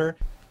barometer,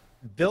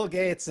 Bill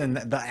Gates and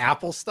the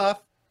Apple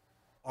stuff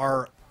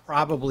are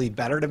probably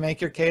better to make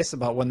your case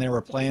about when they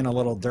were playing a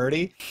little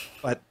dirty.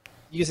 But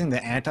using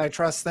the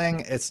antitrust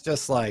thing, it's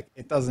just like,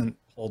 it doesn't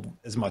hold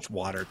as much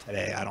water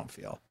today, I don't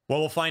feel. Well,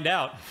 we'll find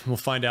out. We'll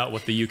find out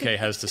what the UK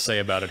has to say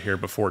about it here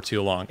before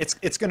too long.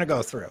 It's going to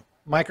go through.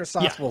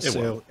 Microsoft will sue.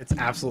 Will. It's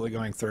absolutely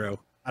going through.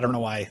 I don't know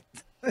why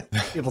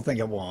people think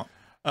it won't.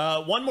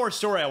 One more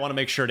story I want to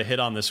make sure to hit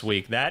on this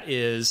week. That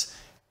is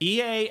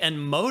EA and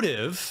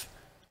Motive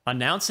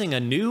announcing a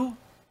new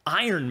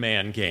Iron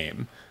Man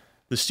game.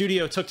 The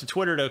studio took to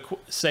Twitter to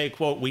say,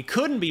 quote, "We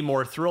couldn't be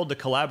more thrilled to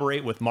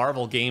collaborate with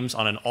Marvel Games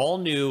on an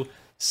all-new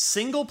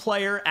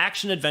single-player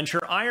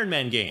action-adventure Iron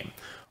Man game.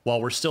 While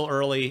we're still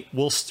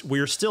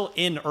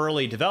in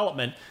early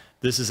development,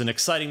 this is an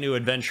exciting new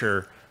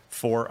adventure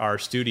for our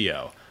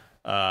studio."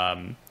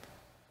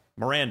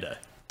 Miranda,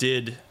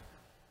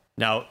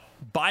 now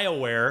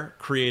BioWare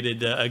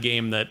created a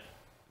game that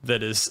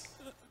is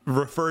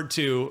referred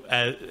to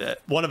as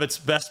one of its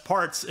best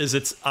parts is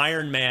its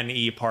Iron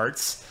Man-y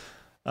parts.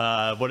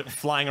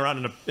 Flying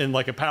around in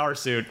like a power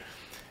suit.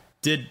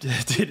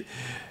 Did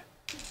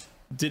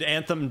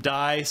Anthem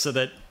die so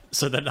that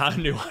not a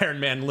new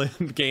Iron Man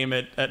game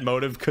at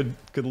Motive could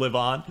live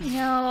on?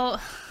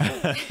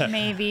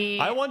 Maybe.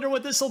 I wonder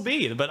what this will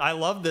be, but I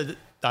love the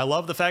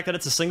fact that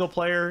it's a single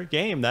player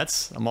game.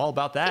 I'm all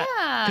about that.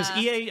 Yeah. Because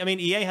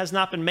EA has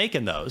not been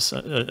making those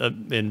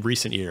in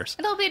recent years.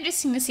 It'll be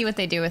interesting to see what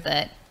they do with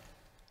it.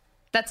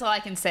 That's all I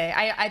can say.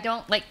 I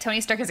don't like Tony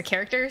Stark as a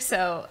character,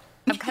 so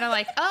I'm kind of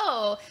like,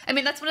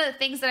 that's one of the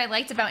things that I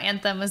liked about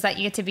Anthem was that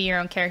you get to be your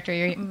own character.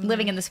 You're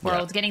living in this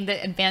world, getting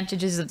the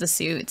advantages of the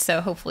suit.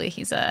 So hopefully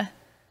he's a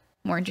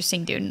more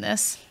interesting dude in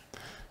this.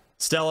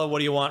 Stella, what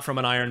do you want from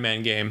an Iron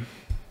Man game?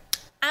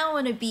 I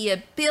want to be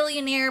a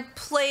billionaire,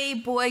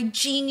 playboy,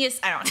 genius.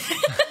 I don't.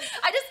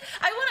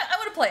 I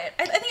want to play it.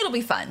 I think it'll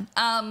be fun.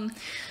 I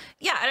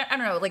don't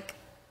know. Like,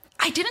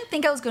 I didn't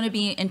think I was going to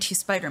be into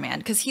Spider-Man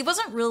because he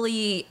wasn't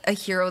really a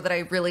hero that I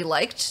really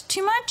liked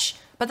too much.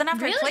 But then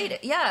after I played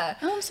it,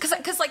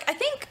 because like I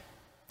think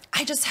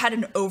I just had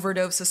an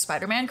overdose of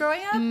Spider-Man growing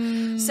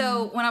up.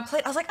 So when I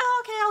played, I was like,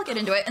 oh, okay, I'll get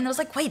into it. And I was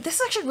like, wait, this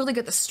is actually really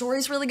good. The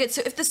story's really good.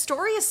 So if the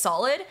story is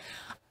solid,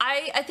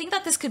 I think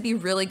that this could be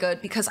really good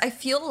because I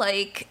feel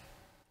like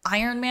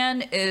Iron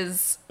Man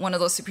is one of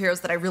those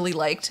superheroes that I really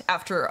liked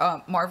after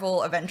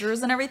Marvel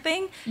Avengers and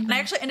everything. And I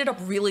actually ended up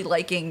really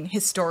liking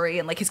his story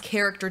and like his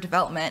character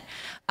development.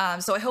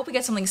 So I hope we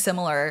get something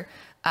similar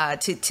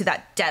to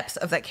that depth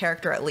of that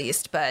character at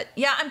least. But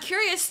yeah, I'm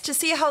curious to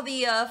see how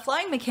the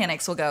flying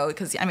mechanics will go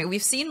because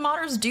we've seen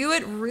modders do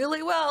it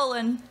really well,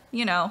 and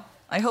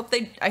I hope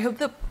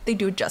that they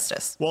do it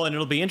justice. Well, and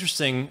it'll be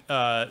interesting.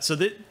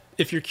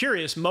 If you're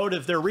curious,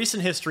 Motive, their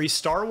recent history,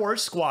 Star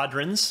Wars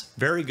Squadrons,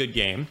 very good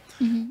game,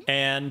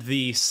 and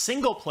the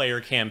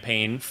single-player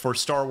campaign for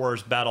Star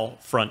Wars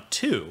Battlefront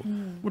 2,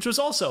 which was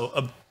also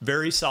a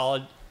very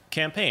solid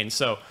campaign.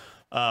 So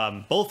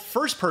both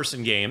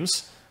first-person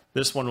games.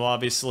 This one will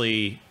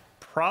obviously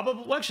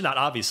not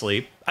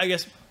obviously. I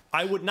guess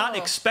I would not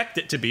expect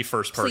it to be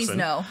first person. Please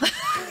no.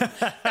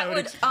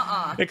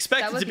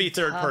 Expect it to be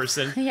third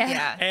person.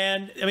 Yeah.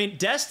 And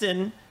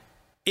Destin,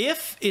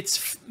 if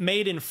it's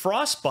made in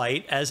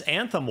Frostbite as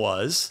Anthem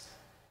was,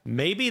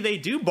 maybe they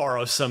do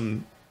borrow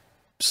some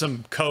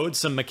code,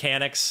 some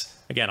mechanics.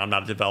 Again, I'm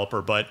not a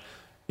developer, but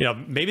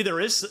maybe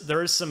there is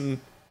some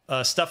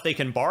stuff they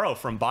can borrow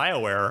from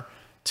BioWare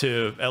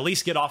to at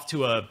least get off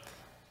to a,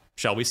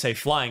 shall we say,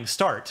 flying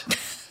start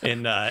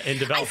in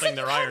developing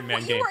their Iron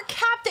Man game. You weren't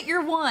capped at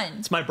your one.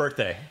 It's my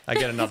birthday. I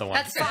get another one.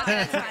 That's fine.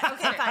 That's fine.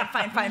 Okay,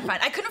 fine.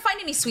 I couldn't find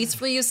any sweets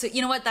for you, so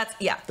you know what? That's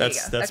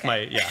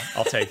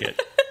I'll take it.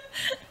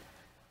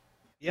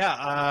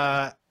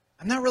 I'm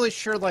not really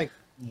sure like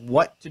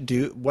what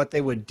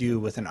they would do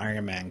with an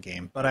Iron Man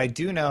game, but I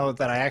do know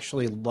that I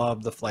actually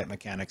love the flight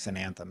mechanics in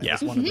Anthem.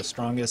 It's one of the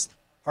strongest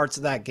parts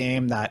of that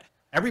game that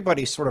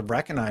everybody sort of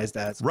recognized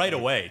as right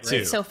away too.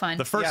 It's so fun.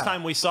 The first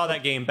time we saw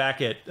that game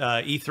back at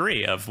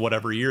E3 of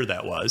whatever year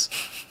that was.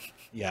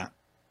 Yeah.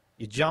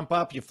 You jump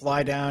up, you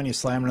fly down, you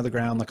slam into the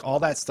ground. Like all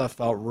that stuff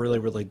felt really,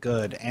 really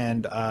good.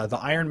 And the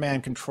Iron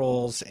Man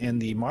controls in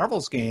the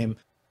Marvel's game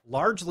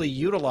largely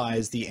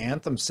utilize the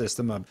Anthem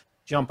system of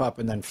jump up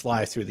and then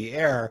fly through the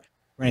air.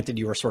 Granted,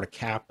 you were sort of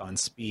capped on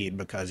speed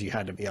because you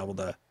had to be able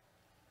to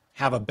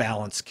have a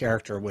balanced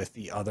character with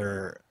the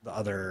other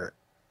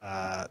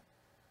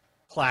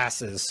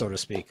classes, so to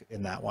speak,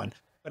 in that one.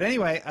 But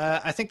anyway,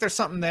 I think there's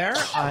something there.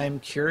 I'm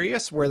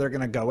curious where they're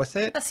going to go with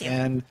it.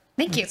 And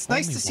thank you. It's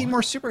nice to see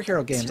more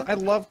superhero games. I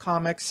love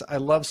comics. I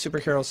love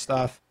superhero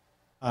stuff.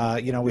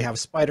 We have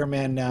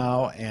Spider-Man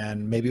now,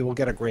 and maybe we'll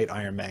get a great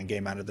Iron Man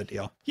game out of the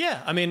deal.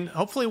 Yeah,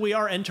 hopefully we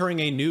are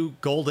entering a new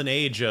golden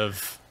age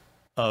of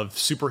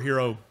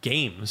superhero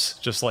games,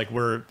 just like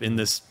we're in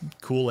this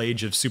cool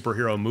age of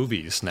superhero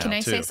movies now. Can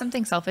I say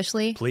something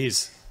selfishly?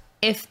 Please.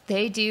 If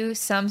they do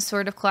some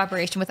sort of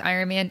collaboration with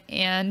Iron Man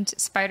and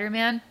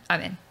Spider-Man, I'm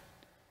in.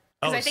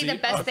 Because I think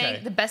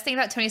the best thing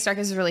about Tony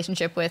Stark's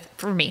relationship with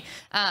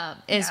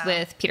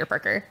with Peter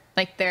Parker.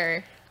 Like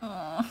they're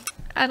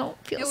I don't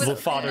feel a little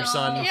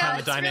father-son kind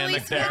of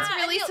dynamic there. It's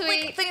really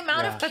sweet. Like, the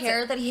amount of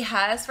care that he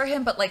has for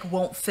him, but like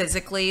won't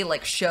physically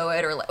like show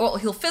it, or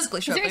he'll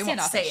physically show it, but he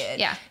won't say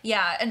it.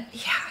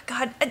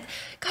 God,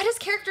 his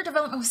character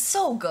development was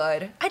so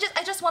good. I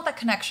just want that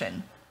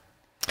connection.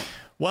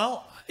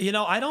 Well,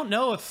 I don't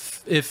know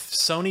if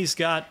Sony's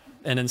got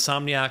and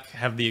Insomniac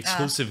have the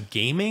exclusive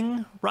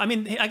gaming.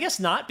 I guess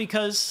not,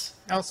 because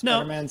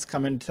Spider-Man's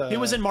coming to. He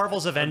was in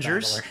Marvel's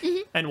Avengers.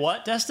 And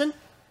what, Destin?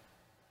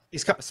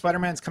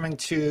 Spider-Man's coming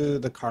to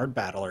the card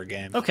battler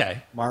game.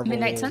 Okay. Marvel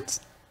Midnight Suns?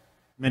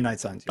 Midnight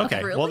Suns. Yeah.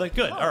 Okay. really? Well, then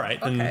good. Oh, All right.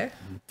 Then, okay.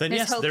 then There's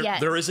yes, hope yet.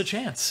 there is a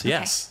chance.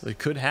 Yes, it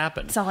could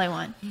happen. That's all I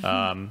want.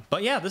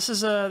 But yeah, this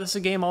is a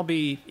game I'll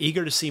be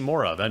eager to see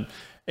more of, and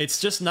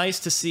it's just nice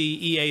to see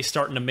EA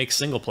starting to make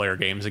single player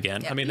games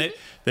again. Yeah. I mean,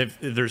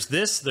 there's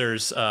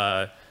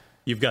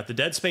you've got the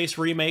Dead Space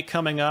remake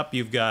coming up.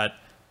 You've got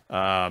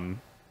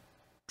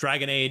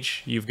Dragon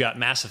Age. You've got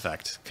Mass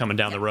Effect coming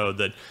down the road.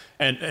 That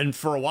and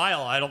for a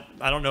while, I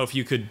don't know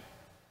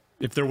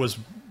if there was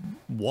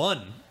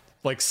one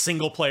like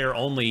single player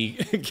only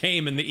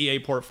game in the EA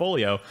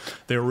portfolio.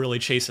 They were really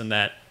chasing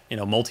that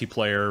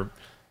multiplayer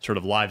sort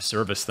of live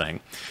service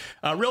thing.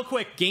 Real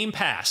quick, Game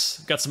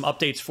Pass got some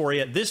updates for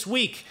you this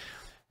week.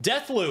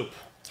 Deathloop,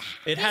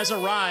 it has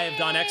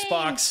arrived on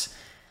Xbox.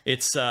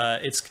 Its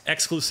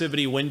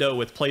exclusivity window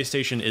with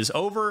PlayStation is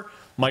over.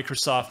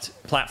 Microsoft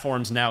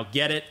platforms now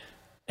get it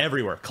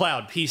everywhere: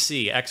 cloud,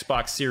 PC,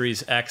 Xbox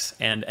Series X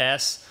and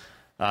S.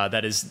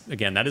 That is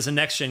a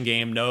next gen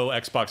game. No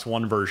Xbox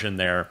One version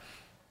there.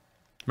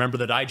 Remember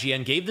that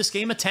IGN gave this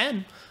game a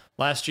 10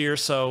 last year,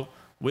 so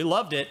we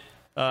loved it.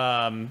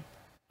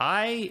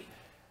 I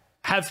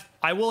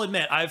will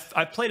admit,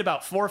 I've played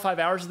about 4 or 5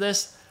 hours of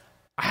this.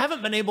 I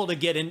haven't been able to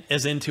get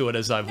into it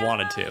as I've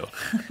wanted to,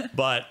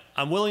 but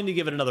I'm willing to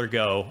give it another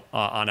go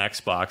on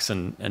Xbox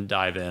and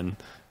dive in.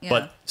 Yeah.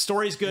 But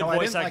story's good, I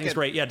voice didn't like acting's it.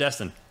 great. Yeah,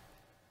 Destin.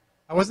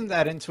 I wasn't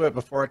that into it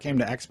before it came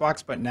to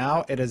Xbox, but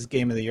now it is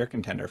Game of the Year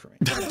contender for me.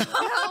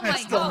 Oh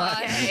my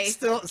god.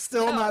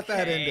 Still not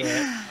that into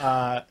it.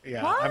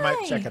 Yeah, I might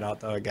Why? check it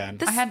out though again.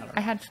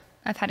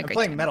 I've had a I'm great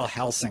playing time. Metal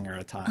Hellsinger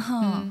a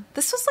ton.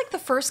 This was like the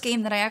first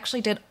game that I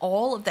actually did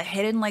all of the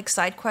hidden like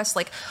side quests,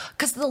 like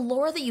because the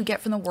lore that you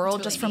get from the world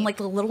really just from neat. like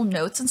the little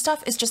notes and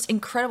stuff is just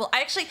incredible.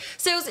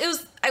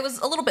 I was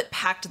a little bit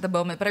packed at the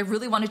moment, but I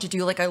really wanted to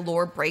do like a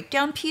lore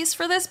breakdown piece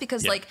for this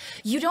because Yeah. like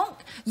you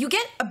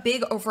get a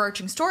big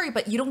overarching story,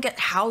 but you don't get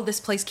how this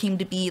place came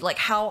to be, like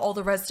how all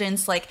the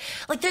residents like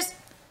there's.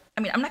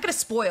 I mean, I'm not going to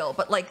spoil,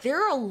 but like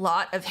there are a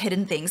lot of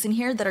hidden things in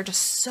here that are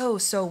just so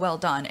well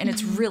done, and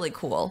it's really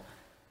cool.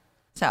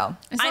 So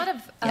There's a lot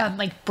of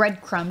like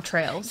breadcrumb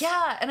trails.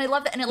 yeah, and I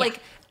love that, and it like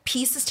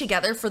pieces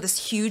together for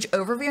this huge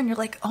overview, and you're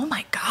like, oh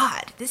my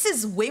god, this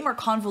is way more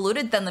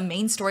convoluted than the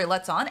main story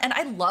lets on, and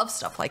I love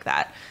stuff like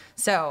that.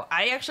 So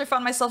I actually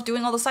found myself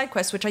doing all the side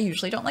quests, which I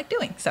usually don't like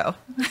doing. So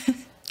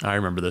I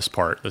remember this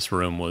part. This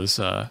room was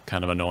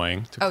kind of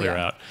annoying to clear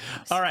yeah. out.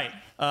 All right.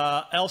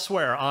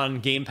 Elsewhere on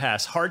Game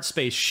Pass,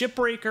 Hardspace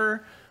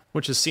Shipbreaker,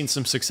 which has seen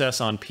some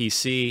success on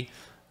PC.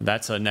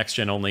 That's a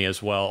next-gen only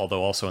as well,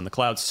 although also in the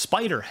cloud.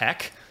 Spider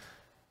Heck,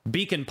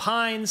 Beacon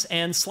Pines,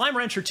 and Slime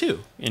Rancher 2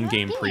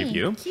 in-game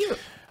preview. cute.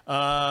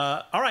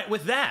 All right,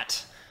 with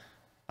that,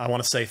 I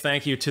want to say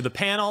thank you to the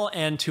panel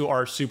and to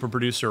our super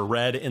producer,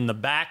 Red, in the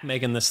back,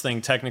 making this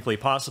thing technically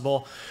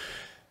possible.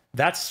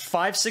 That's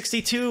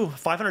 562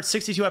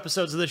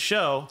 episodes of this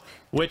show,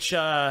 which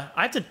I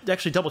have to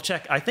actually double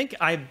check. I think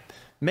I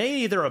may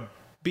either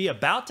be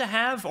about to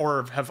have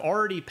or have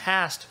already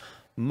passed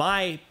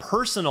my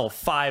personal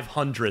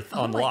 500th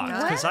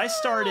unlocked, because I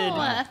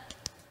started.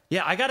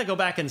 Yeah, I got to go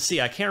back and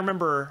see. I can't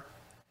remember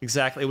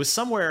exactly. It was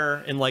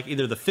somewhere in like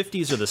either the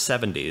 50s or the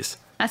 70s.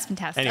 That's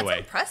fantastic. Anyway,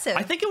 impressive.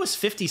 I think it was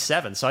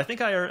 57. So I think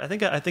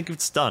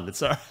it's done.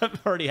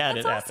 I've already had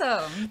it. That's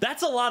awesome.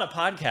 That's a lot of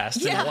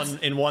podcasts Yes.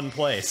 in one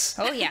place.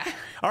 Oh yeah.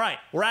 All right,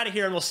 we're out of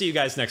here, and we'll see you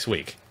guys next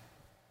week.